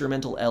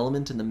instrumental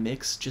element in the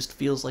mix just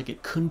feels like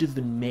it couldn't have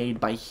been made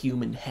by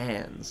human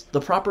hands. The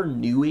proper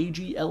new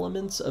agey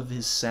elements of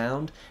his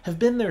sound have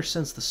been there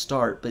since the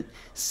start, but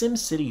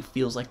SimCity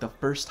feels like the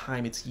first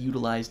time it's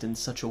utilized in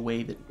such a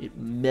way that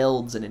it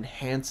melds and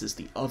enhances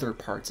the other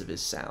parts of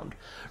his sound,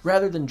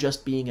 rather than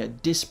just being a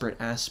disparate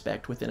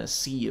aspect within a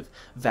sea of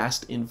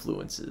vast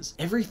influences.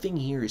 Everything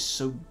here is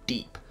so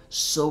deep,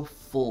 so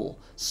full,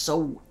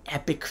 so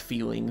epic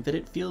feeling that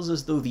it feels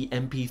as though the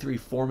MP3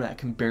 format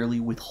can barely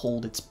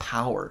withhold its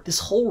power. This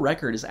whole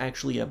record is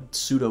actually a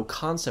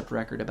pseudo-concept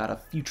record about a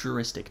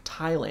futuristic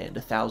Thailand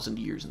 1,000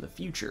 years in the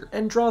future,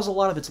 and draws a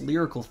lot of its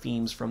lyrical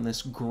themes from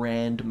this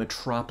grand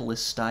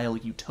metropolis-style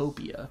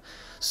utopia.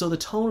 So the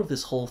tone of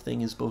this whole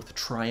thing is both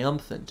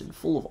triumphant and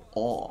full of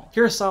awe.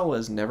 Hirasawa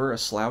is never a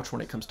slouch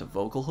when it comes to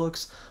vocal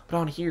hooks, but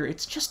on here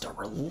it's just a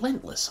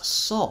relentless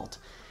assault.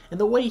 And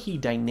the way he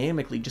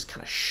dynamically just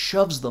kind of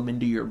shoves them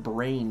into your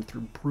brain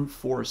through brute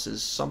force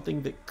is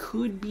something that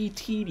could be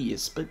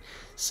tedious, but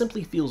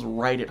simply feels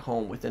right at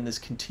home within this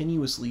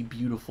continuously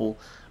beautiful,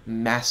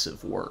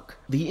 massive work.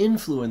 The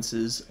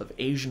influences of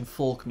Asian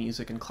folk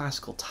music and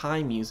classical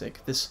Thai music,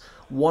 this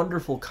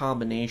wonderful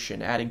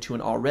combination adding to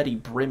an already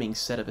brimming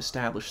set of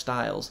established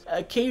styles,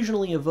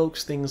 occasionally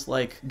evokes things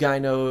like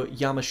Gaino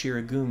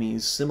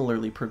Yamashiragumi's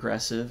similarly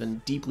progressive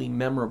and deeply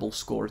memorable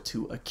score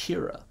to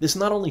Akira. This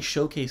not only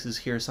showcases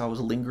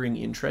Hirasawa's lingering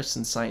interests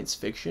in science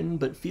fiction,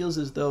 but feels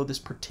as though this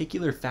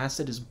particular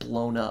facet is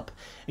blown up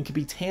and can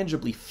be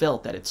tangibly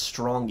felt at its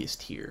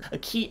strongest here, a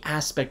key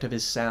aspect of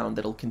his sound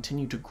that'll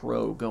continue to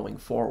grow going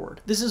forward.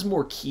 This is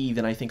more key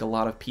than I think a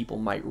lot of people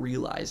might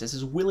realize, as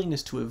his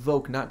willingness to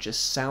evoke not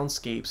just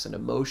soundscapes and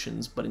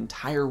emotions, but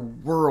entire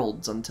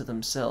worlds unto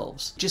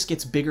themselves just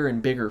gets bigger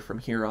and bigger from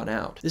here on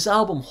out. This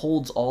album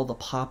holds all the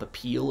pop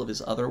appeal of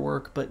his other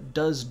work, but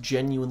does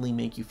genuinely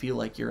make you feel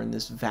like you're in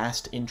this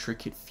vast,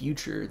 intricate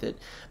future that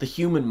the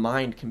human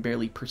mind can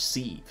barely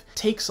perceive.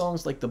 Take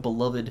songs like the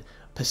beloved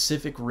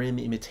Pacific Rim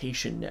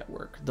Imitation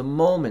Network, the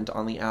moment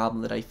on the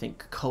album that I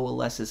think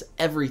coalesces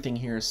everything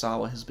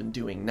Hirasawa has been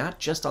doing, not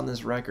just on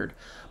this record,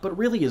 but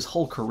really his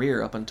whole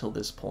career up until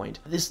this point.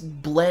 This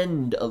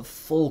blend of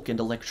folk and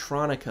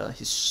electronica,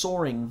 his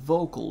soaring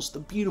vocals, the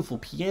beautiful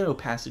piano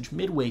passage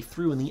midway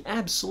through, and the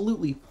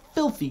absolutely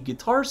filthy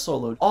guitar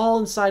solo, all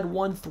inside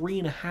one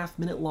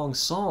 3.5-minute long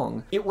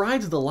song. It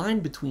rides the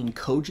line between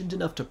cogent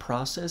enough to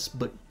process,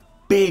 but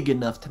big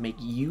enough to make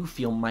you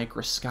feel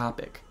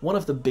microscopic. One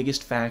of the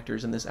biggest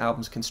factors in this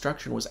album's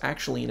construction was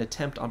actually an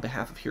attempt on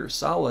behalf of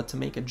Hirasawa to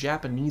make a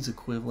Japanese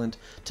equivalent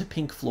to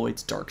Pink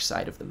Floyd's Dark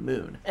Side of the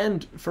Moon.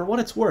 And for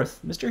what it's worth,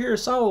 Mr.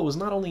 Hirasawa was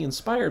not only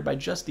inspired by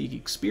just the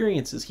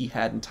experiences he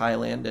had in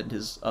Thailand and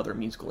his other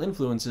musical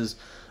influences,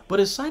 but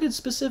has cited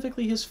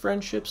specifically his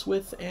friendships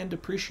with and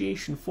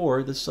appreciation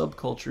for the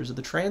subcultures of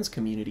the trans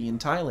community in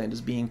Thailand as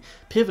being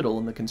pivotal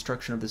in the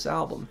construction of this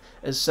album,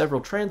 as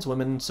several trans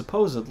women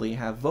supposedly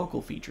have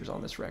vocal features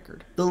on this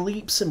record. The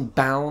leaps and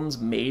bounds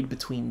made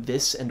between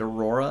this and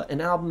Aurora,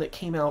 an album that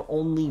came out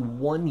only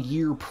 1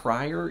 year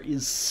prior,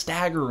 is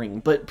staggering,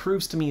 but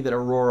proves to me that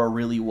Aurora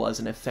really was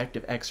an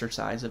effective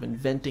exercise of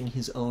inventing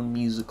his own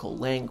musical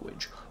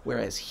language,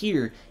 whereas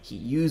here, he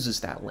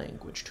uses that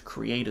language to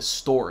create a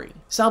story.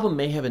 This album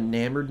may have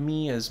enamored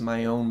me as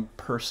my own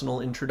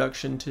personal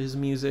introduction to his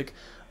music,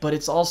 but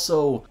it's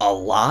also a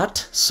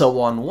lot.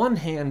 So on one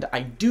hand,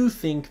 I do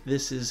think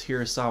this is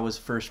Hirasawa's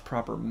first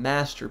proper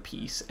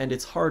masterpiece, and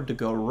it's hard to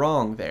go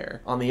wrong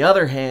there. On the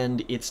other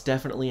hand, it's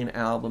definitely an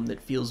album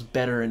that feels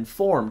better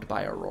informed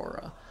by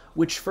Aurora,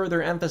 which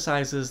further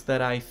emphasizes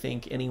that I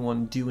think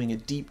anyone doing a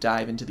deep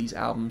dive into these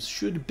albums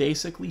should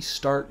basically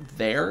start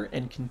there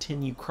and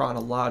continue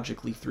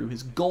chronologically through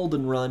his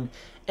golden run,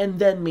 and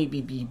then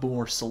maybe be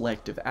more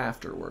selective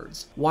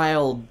afterwards.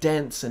 While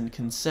dense and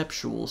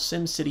conceptual,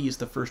 SimCity is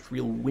the first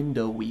real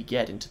window we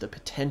get into the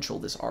potential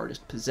this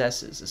artist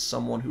possesses as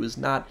someone who is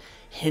not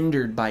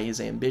hindered by his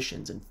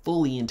ambitions and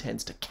fully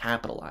intends to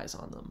capitalize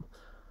on them.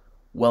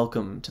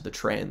 Welcome to the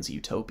trans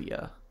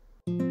utopia.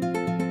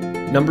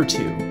 Number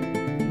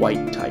 2.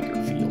 White Tiger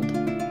Field.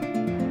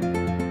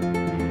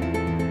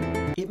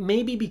 It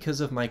may be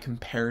because of my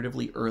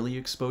comparatively early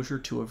exposure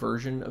to a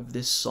version of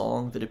this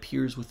song that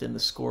appears within the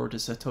score to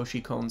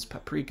Satoshi Kon's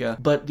Paprika,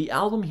 but the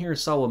album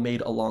Hirasawa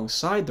made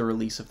alongside the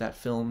release of that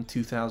film,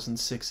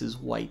 2006's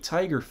White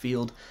Tiger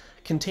Field,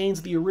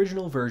 contains the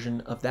original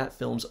version of that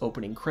film's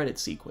opening credit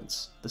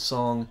sequence, the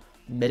song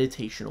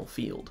Meditational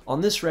Field.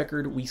 On this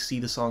record, we see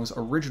the song's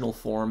original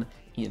form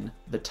in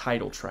the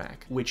title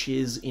track, which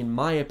is, in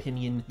my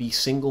opinion, the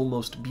single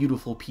most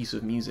beautiful piece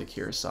of music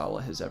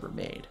Hirasawa has ever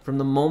made. From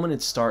the moment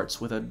it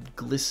starts with a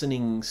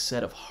glistening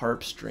set of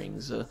harp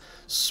strings, a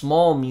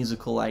small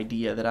musical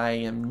idea that I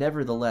am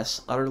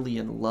nevertheless utterly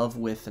in love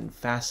with and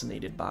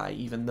fascinated by,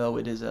 even though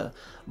it is a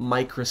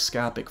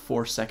microscopic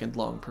 4-second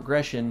long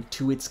progression,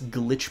 to its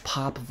glitch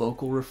pop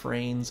vocal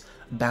refrains,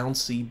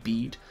 bouncy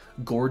beat,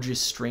 gorgeous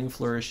string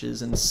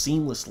flourishes, and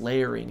seamless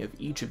layering of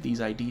each of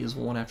these ideas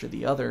one after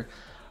the other,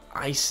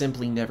 I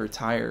simply never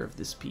tire of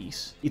this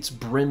piece. It's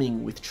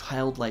brimming with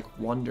childlike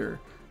wonder,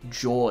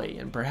 joy,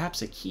 and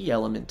perhaps a key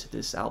element to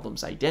this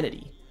album's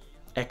identity: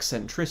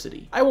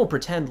 eccentricity. I won't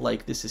pretend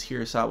like this is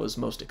Hirasawa's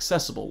most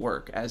accessible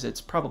work, as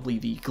it's probably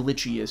the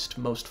glitchiest,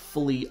 most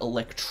fully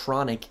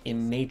electronic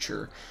in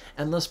nature,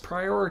 and thus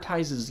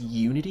prioritizes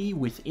unity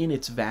within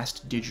its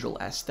vast digital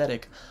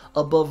aesthetic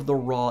above the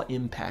raw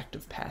impact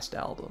of past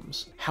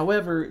albums.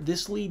 However,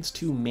 this leads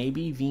to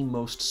maybe the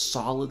most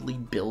solidly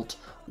built,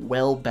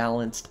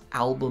 well-balanced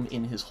album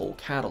in his whole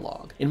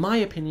catalog. In my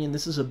opinion,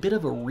 this is a bit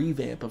of a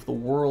revamp of the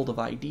world of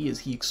ideas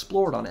he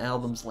explored on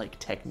albums like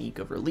Technique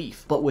of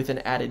Relief, but with an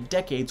added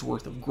decade's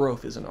worth of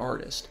growth as an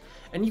artist.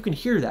 And you can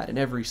hear that in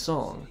every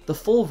song. The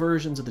full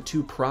versions of the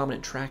two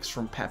prominent tracks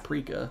from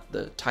Paprika,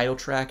 the title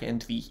track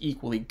and the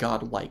equally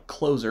godlike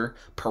closer,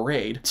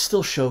 Parade,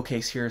 still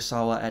showcase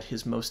Hirasawa at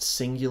his most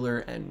singular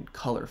and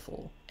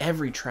colorful.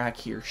 Every track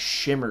here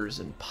shimmers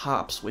and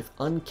pops with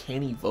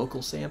uncanny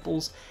vocal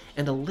samples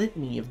and a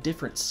litany of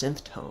different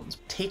synth tones.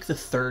 Take the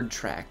third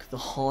track, the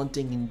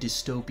haunting and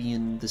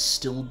dystopian The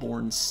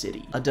Stillborn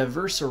City. A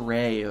diverse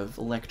array of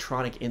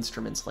electronic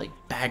instruments like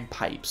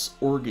bagpipes,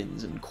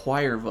 organs, and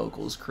choir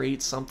vocals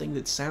create something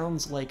that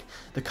sounds like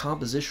the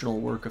compositional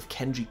work of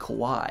Kenji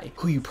Kawai,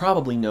 who you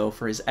probably know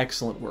for his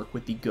excellent work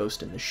with the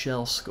Ghost in the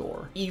Shell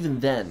score. Even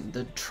then,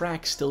 the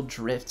track still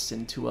drifts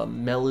into a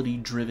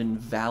melody-driven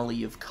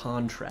valley of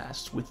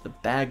contrasts, with the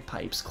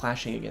bagpipes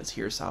clashing against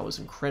Hirasawa's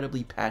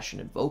incredibly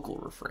passionate vocal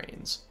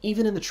refrains.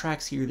 Even in the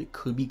tracks here that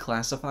could be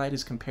classified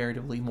as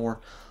comparatively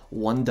more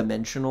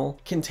one-dimensional,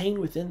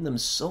 contain within them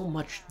so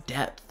much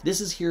depth.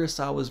 This is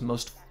Hirasawa's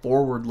most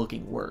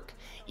forward-looking work.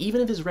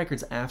 Even if his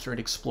records after it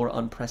explore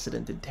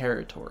unprecedented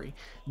territory,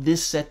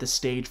 this set the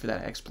stage for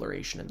that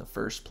exploration in the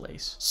first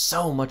place.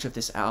 So much of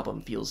this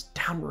album feels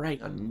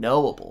downright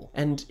unknowable,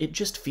 and it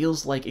just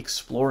feels like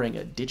exploring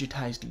a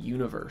digitized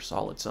universe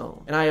all its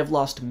own. And I have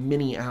lost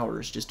many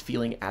hours just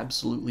feeling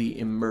absolutely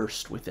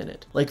immersed within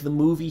it. Like the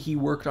movie he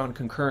worked on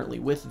concurrently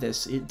with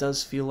this, it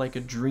does feel like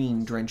a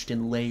dream drenched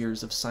in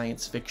layers of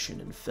science fiction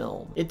and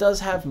film. It does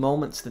have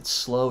moments that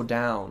slow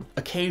down,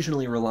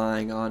 occasionally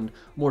relying on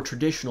more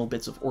traditional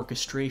bits of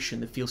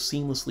orchestration that feel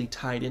seamlessly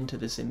tied into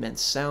this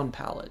immense sound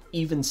palette.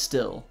 Even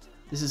still,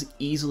 this is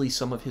easily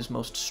some of his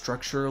most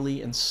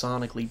structurally and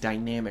sonically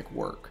dynamic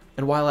work.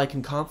 And while I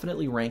can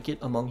confidently rank it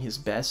among his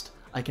best,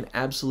 I can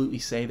absolutely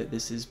say that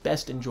this is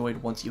best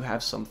enjoyed once you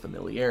have some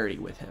familiarity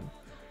with him.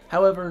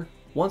 However,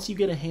 once you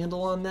get a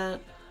handle on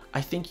that,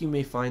 I think you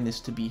may find this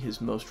to be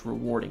his most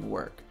rewarding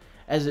work,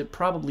 as it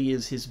probably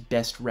is his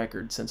best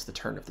record since the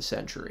turn of the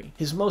century.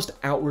 His most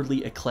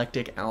outwardly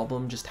eclectic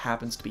album just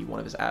happens to be one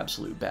of his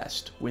absolute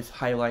best, with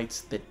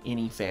highlights that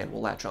any fan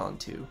will latch on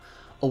to.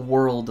 A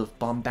world of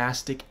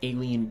bombastic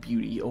alien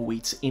beauty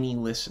awaits any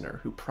listener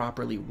who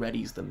properly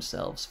readies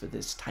themselves for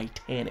this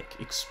titanic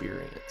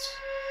experience.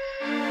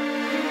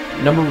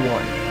 Number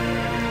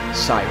 1.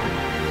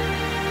 Siren.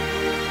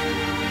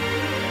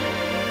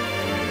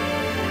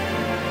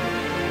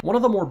 One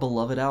of the more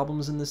beloved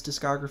albums in this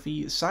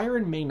discography,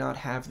 Siren may not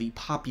have the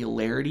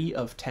popularity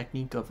of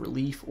Technique of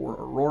Relief or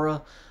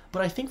Aurora,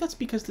 but I think that's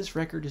because this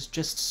record is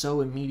just so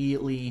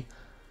immediately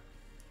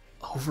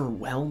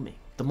overwhelming.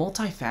 The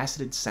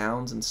multifaceted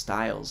sounds and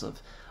styles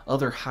of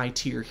other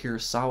high-tier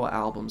Hirasawa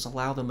albums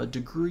allow them a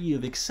degree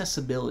of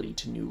accessibility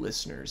to new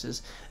listeners,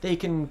 as they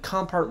can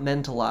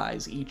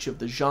compartmentalize each of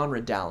the genre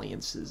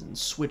dalliances and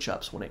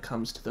switch-ups when it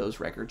comes to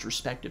those records'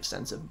 respective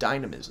sense of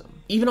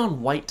dynamism. Even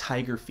on White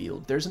Tiger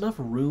Field, there's enough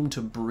room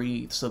to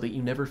breathe so that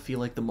you never feel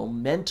like the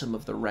momentum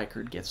of the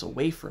record gets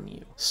away from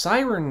you.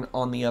 Siren,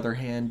 on the other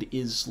hand,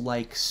 is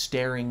like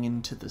staring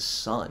into the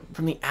sun.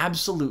 From the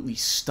absolutely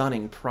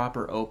stunning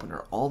proper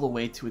opener all the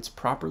way to its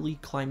properly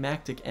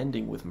climactic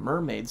ending with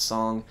Mermaid's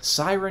song,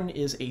 Siren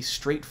is a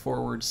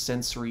straightforward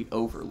sensory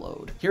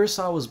overload.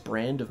 Hirasawa's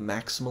brand of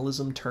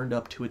maximalism turned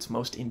up to its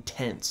most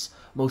intense,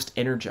 most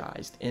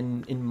energized,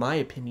 and, in my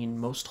opinion,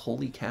 most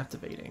wholly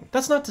captivating.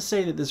 That's not to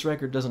say that this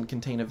record doesn't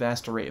contain a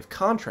vast array of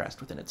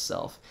contrast within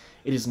itself.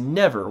 It is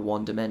never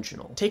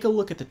one-dimensional. Take a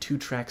look at the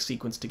two-track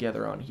sequence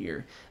together on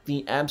here,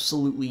 the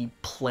absolutely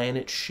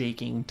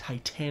planet-shaking,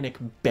 titanic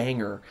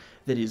banger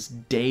that is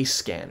Day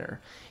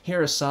Scanner.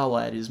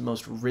 Hirasawa at his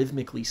most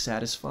rhythmically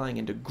satisfying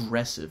and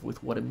aggressive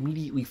with what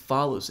immediately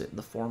follows it in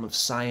the form of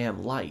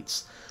Siam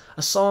Lights,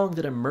 a song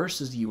that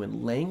immerses you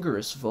in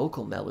languorous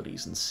vocal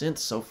melodies and synths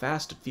so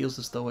fast it feels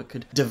as though it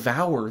could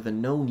devour the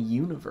known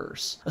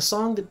universe. A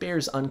song that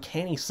bears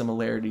uncanny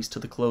similarities to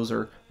the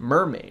closer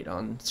Mermaid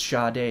on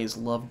Sade's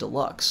Love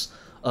Deluxe,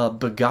 a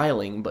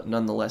beguiling but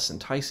nonetheless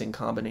enticing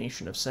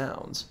combination of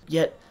sounds.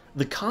 Yet,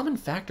 the common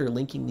factor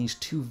linking these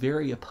two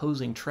very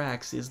opposing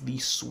tracks is the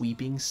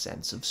sweeping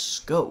sense of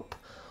scope,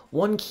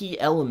 one key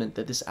element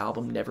that this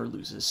album never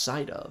loses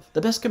sight of.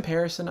 The best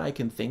comparison I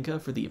can think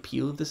of for the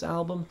appeal of this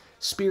album,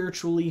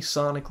 spiritually,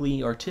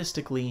 sonically,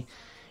 artistically,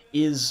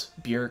 is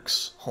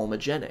Björk's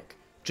Homogenic.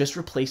 Just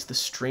replace the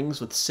strings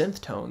with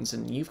synth tones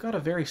and you've got a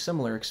very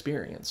similar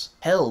experience.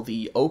 Hell,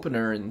 the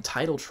opener and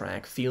title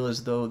track feel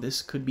as though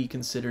this could be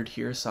considered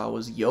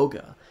Hirasawa's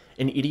Yoga,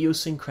 an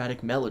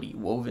idiosyncratic melody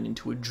woven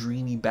into a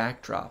dreamy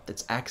backdrop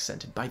that's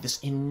accented by this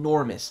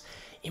enormous,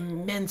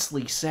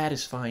 immensely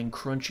satisfying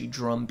crunchy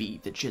drum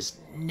beat that just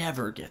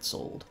never gets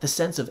old. The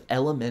sense of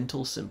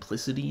elemental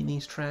simplicity in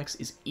these tracks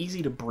is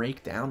easy to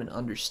break down and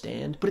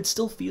understand, but it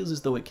still feels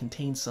as though it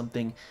contains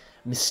something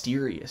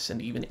mysterious and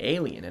even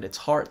alien at its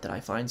heart that I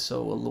find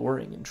so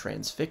alluring and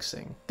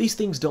transfixing. These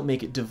things don't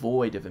make it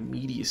devoid of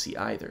immediacy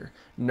either.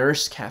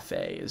 Nurse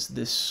Cafe is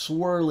this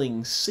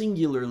swirling,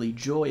 singularly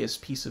joyous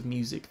piece of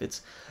music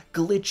that's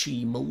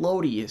glitchy,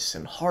 melodious,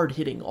 and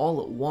hard-hitting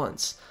all at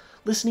once.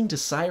 Listening to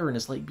Siren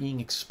is like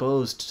being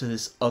exposed to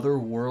this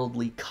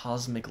otherworldly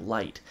cosmic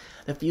light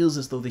that feels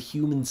as though the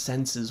human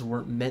senses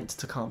weren't meant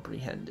to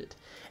comprehend it.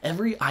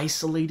 Every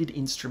isolated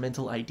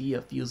instrumental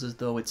idea feels as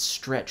though it's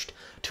stretched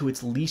to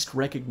its least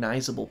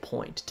recognizable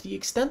point, to the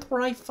extent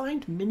where I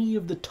find many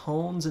of the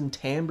tones and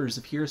timbres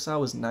of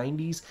Hirasawa's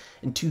 90s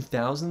and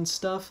 2000s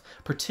stuff,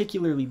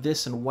 particularly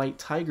this and White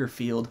Tiger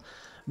Field,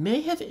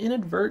 may have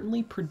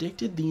inadvertently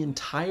predicted the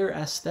entire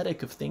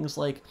aesthetic of things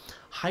like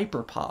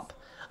hyperpop.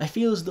 I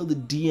feel as though the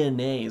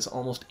DNA is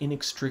almost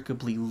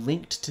inextricably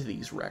linked to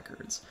these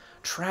records.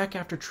 Track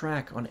after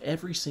track on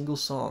every single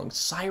song,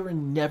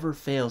 Siren never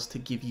fails to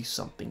give you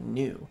something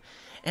new.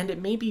 And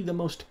it may be the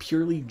most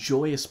purely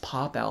joyous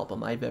pop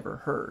album I've ever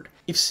heard.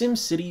 If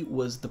SimCity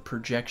was the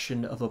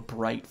projection of a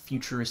bright,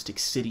 futuristic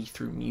city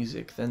through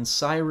music, then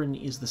Siren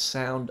is the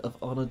sound of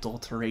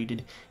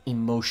unadulterated,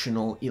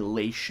 emotional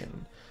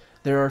elation.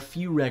 There are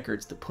few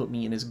records that put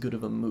me in as good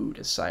of a mood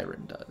as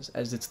Siren does,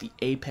 as it's the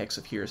apex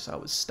of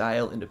Hirasawa's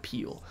style and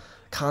appeal,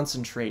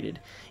 concentrated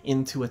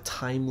into a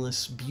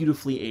timeless,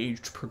 beautifully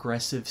aged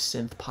progressive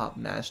synth-pop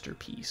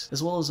masterpiece,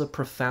 as well as a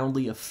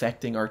profoundly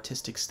affecting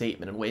artistic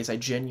statement in ways I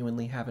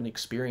genuinely haven't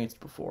experienced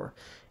before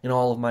in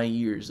all of my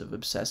years of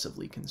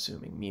obsessively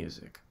consuming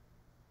music.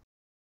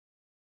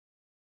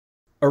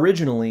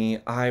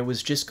 Originally, I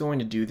was just going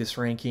to do this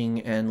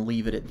ranking and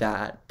leave it at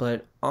that,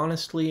 but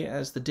honestly,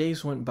 as the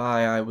days went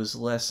by, I was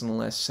less and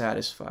less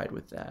satisfied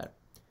with that.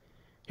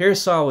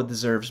 Hirasawa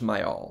deserves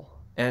my all,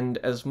 and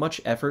as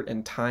much effort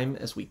and time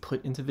as we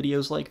put into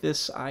videos like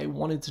this, I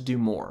wanted to do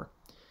more.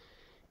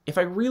 If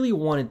I really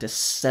wanted to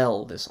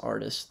sell this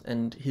artist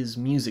and his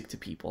music to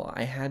people,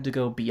 I had to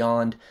go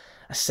beyond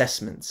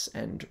assessments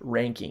and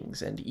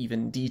rankings and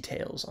even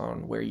details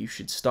on where you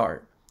should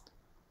start.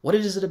 What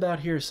is it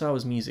about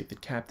Hirasawa's music that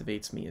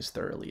captivates me as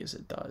thoroughly as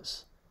it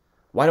does?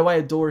 Why do I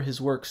adore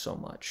his work so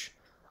much?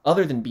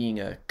 Other than being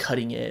a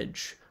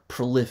cutting-edge,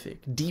 prolific,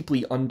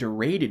 deeply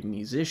underrated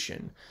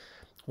musician,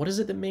 what is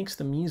it that makes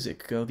the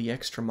music go the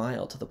extra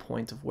mile to the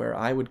point of where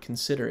I would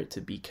consider it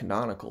to be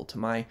canonical to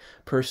my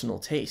personal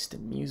taste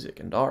in music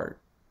and art?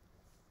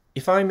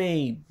 If I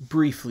may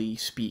briefly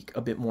speak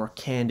a bit more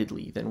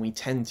candidly than we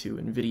tend to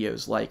in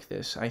videos like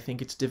this, I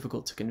think it's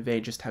difficult to convey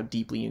just how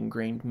deeply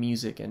ingrained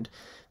music and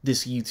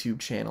this YouTube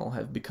channel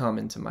have become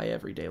into my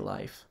everyday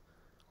life.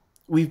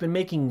 We've been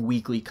making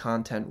weekly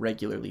content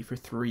regularly for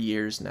 3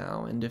 years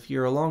now, and if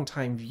you're a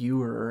longtime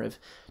viewer or have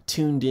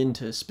tuned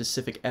into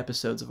specific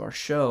episodes of our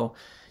show,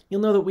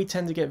 you'll know that we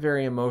tend to get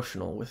very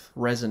emotional with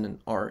resonant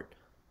art,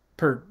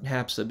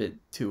 perhaps a bit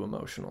too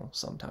emotional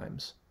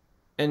sometimes.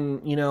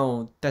 And, you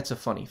know, that's a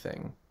funny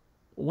thing.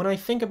 When I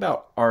think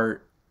about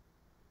art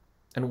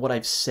and what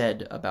I've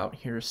said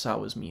about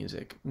Hirasawa's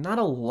music, not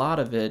a lot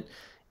of it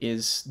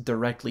is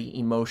directly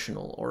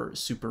emotional or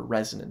super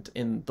resonant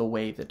in the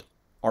way that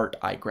art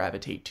I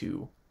gravitate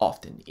to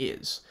often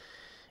is.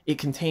 It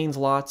contains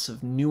lots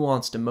of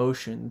nuanced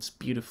emotions,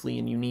 beautifully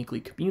and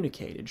uniquely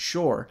communicated,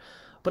 sure,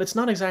 but it's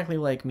not exactly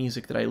like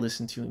music that I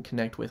listen to and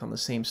connect with on the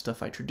same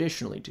stuff I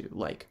traditionally do,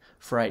 like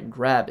Frightened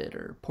Rabbit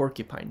or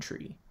Porcupine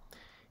Tree.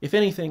 If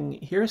anything,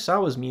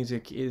 Hirasawa's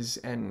music is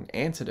an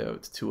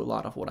antidote to a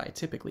lot of what I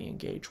typically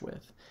engage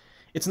with.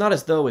 It's not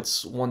as though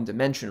it's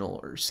one-dimensional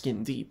or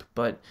skin-deep,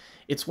 but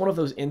it's one of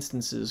those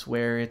instances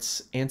where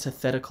its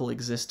antithetical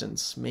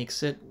existence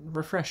makes it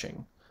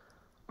refreshing.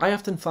 I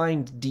often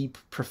find deep,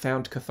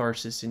 profound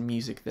catharsis in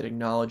music that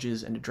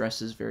acknowledges and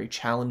addresses very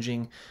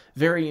challenging,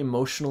 very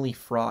emotionally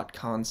fraught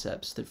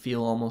concepts that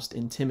feel almost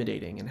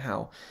intimidating in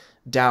how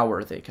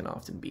dour they can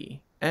often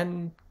be.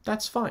 And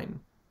that's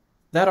fine.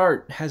 That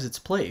art has its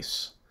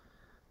place,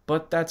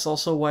 but that's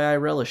also why I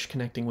relish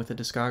connecting with a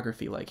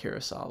discography like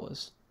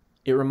Hirasawa's.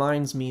 It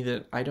reminds me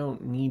that I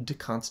don't need to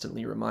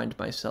constantly remind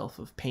myself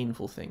of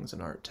painful things in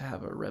art to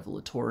have a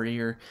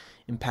revelatory or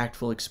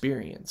impactful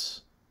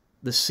experience.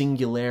 The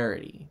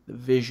singularity, the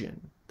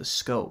vision, the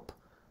scope,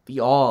 the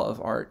awe of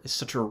art is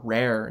such a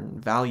rare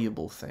and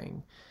valuable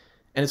thing,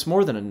 and it's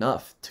more than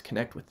enough to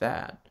connect with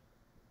that.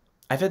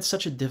 I've had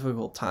such a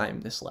difficult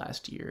time this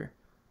last year.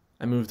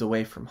 I moved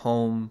away from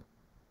home.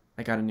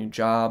 I got a new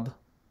job.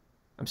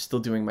 I'm still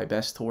doing my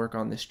best to work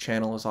on this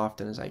channel as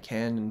often as I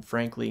can, and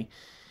frankly,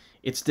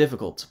 it's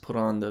difficult to put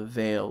on the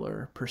veil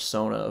or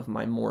persona of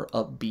my more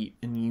upbeat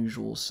and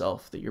usual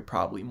self that you're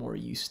probably more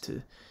used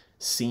to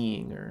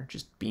seeing or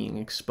just being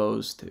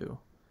exposed to.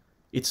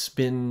 It's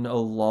been a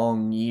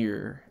long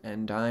year,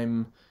 and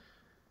I'm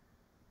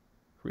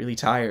really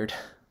tired.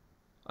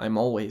 I'm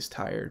always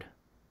tired.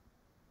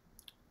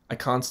 I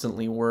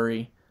constantly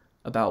worry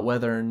about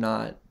whether or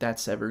not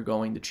that's ever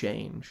going to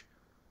change.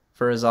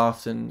 For as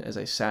often as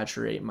I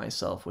saturate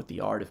myself with the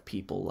art of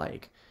people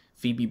like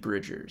Phoebe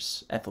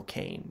Bridgers, Ethel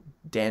Cain,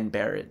 Dan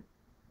Barrett,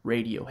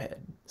 Radiohead,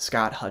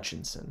 Scott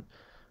Hutchinson,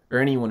 or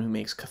anyone who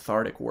makes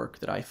cathartic work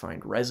that I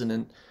find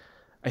resonant,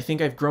 I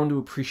think I've grown to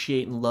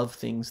appreciate and love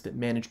things that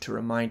manage to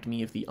remind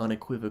me of the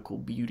unequivocal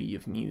beauty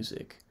of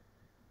music.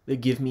 They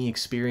give me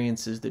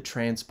experiences that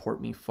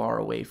transport me far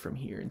away from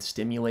here and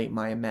stimulate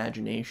my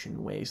imagination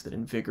in ways that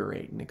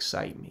invigorate and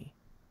excite me.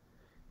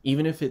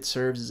 Even if it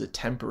serves as a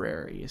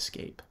temporary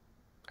escape,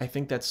 I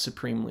think that's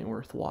supremely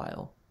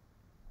worthwhile.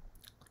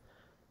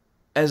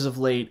 As of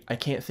late, I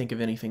can't think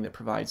of anything that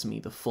provides me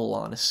the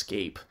full-on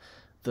escape,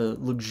 the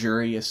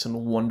luxurious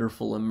and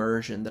wonderful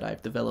immersion that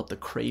I've developed a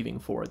craving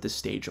for at this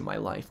stage of my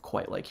life,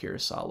 quite like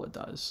Hirasawa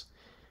does.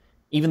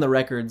 Even the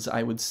records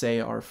I would say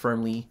are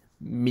firmly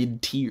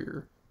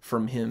mid-tier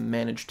from him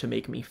manage to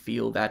make me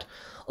feel that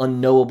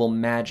unknowable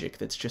magic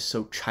that's just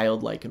so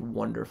childlike and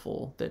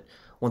wonderful that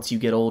once you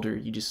get older,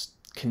 you just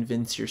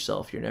convince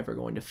yourself you're never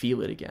going to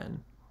feel it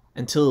again,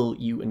 until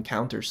you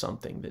encounter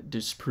something that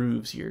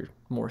disproves your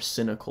more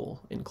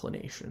cynical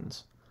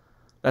inclinations.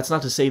 That's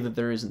not to say that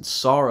there isn't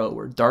sorrow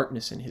or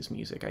darkness in his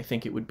music. I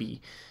think it would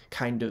be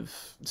kind of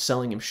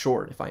selling him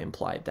short if I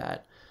implied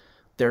that.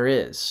 There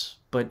is,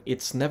 but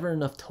it's never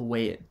enough to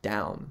weigh it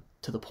down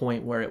to the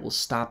point where it will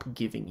stop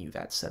giving you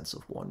that sense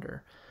of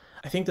wonder.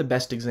 I think the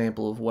best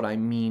example of what I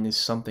mean is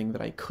something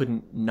that I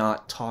couldn't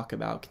not talk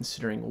about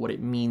considering what it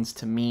means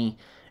to me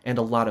and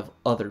a lot of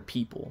other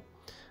people.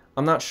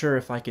 I'm not sure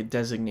if I could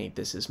designate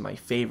this as my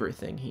favorite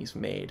thing he's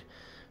made,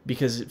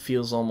 because it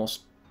feels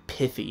almost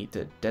pithy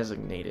to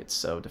designate it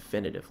so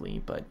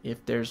definitively, but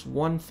if there's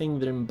one thing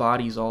that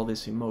embodies all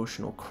this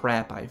emotional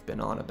crap I've been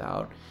on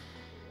about,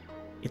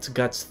 it's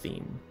Guts'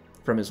 theme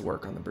from his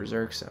work on the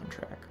Berserk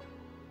soundtrack.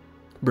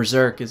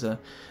 Berserk is a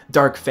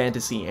dark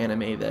fantasy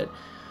anime that,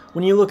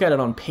 when you look at it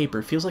on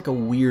paper, feels like a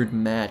weird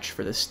match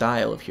for the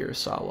style of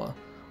Hirasawa.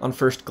 On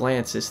first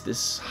glance, it's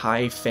this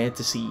high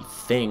fantasy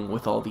thing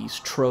with all these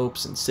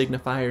tropes and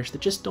signifiers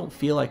that just don't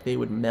feel like they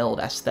would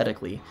meld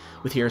aesthetically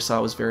with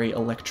Hirasawa's very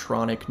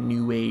electronic,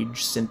 new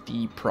age,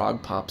 synthy,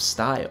 prog pop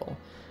style.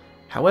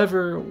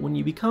 However, when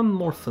you become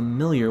more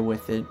familiar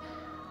with it,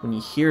 when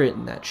you hear it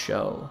in that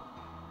show,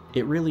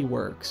 it really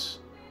works.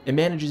 It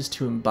manages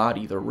to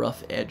embody the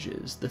rough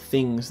edges, the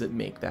things that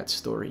make that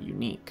story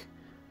unique,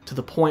 to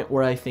the point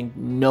where I think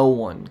no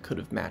one could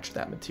have matched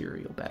that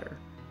material better.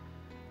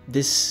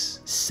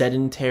 This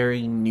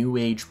sedentary, new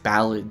age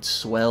ballad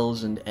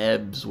swells and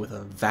ebbs with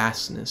a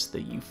vastness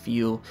that you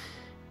feel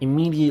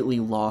immediately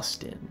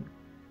lost in.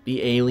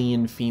 The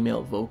alien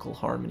female vocal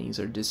harmonies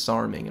are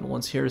disarming, and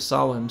once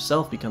Hirasawa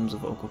himself becomes a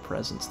vocal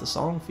presence, the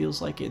song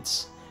feels like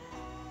it's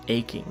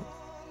aching.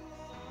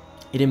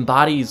 It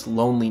embodies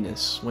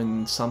loneliness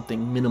when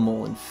something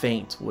minimal and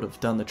faint would have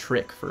done the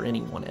trick for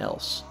anyone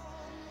else.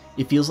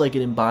 It feels like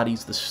it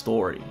embodies the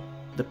story,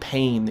 the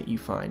pain that you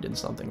find in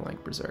something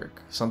like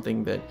Berserk,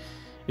 something that,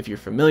 if you're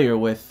familiar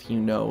with, you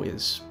know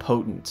is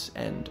potent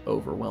and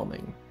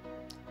overwhelming.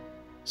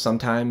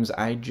 Sometimes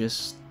I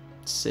just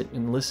sit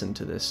and listen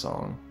to this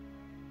song,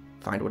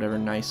 find whatever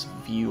nice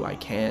view I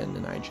can,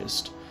 and I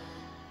just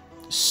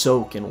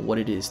soak in what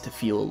it is to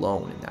feel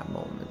alone in that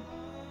moment.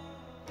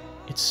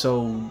 It's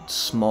so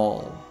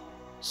small,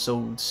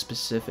 so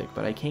specific,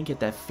 but I can't get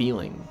that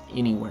feeling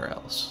anywhere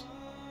else.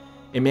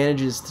 It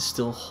manages to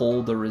still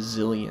hold a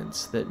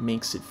resilience that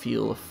makes it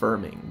feel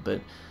affirming,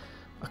 but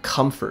a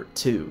comfort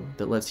too,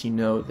 that lets you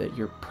know that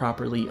you're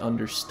properly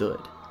understood.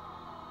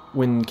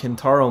 When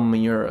Kentaro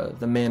Miura,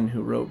 the man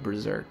who wrote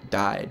Berserk,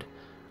 died,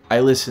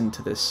 I listened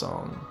to this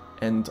song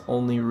and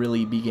only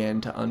really began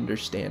to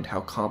understand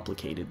how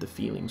complicated the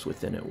feelings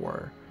within it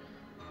were.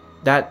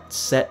 That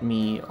set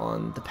me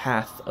on the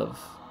path of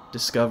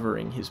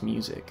discovering his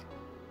music,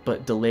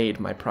 but delayed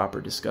my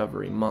proper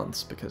discovery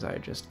months because I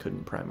just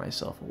couldn't pry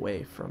myself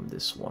away from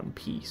this one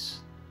piece.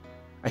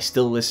 I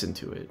still listen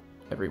to it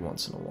every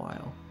once in a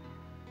while,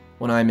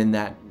 when I'm in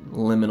that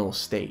liminal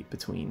state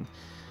between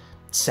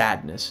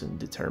sadness and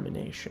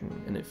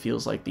determination, and it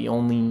feels like the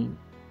only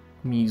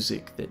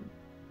music that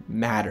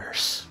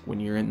matters when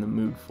you're in the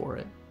mood for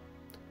it.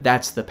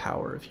 That's the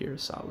power of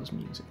Hirasawa's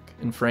music,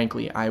 and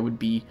frankly, I would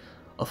be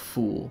a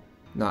fool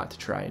not to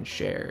try and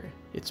share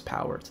its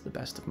power to the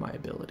best of my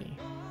ability.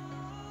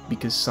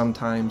 Because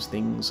sometimes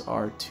things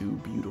are too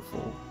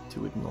beautiful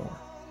to ignore.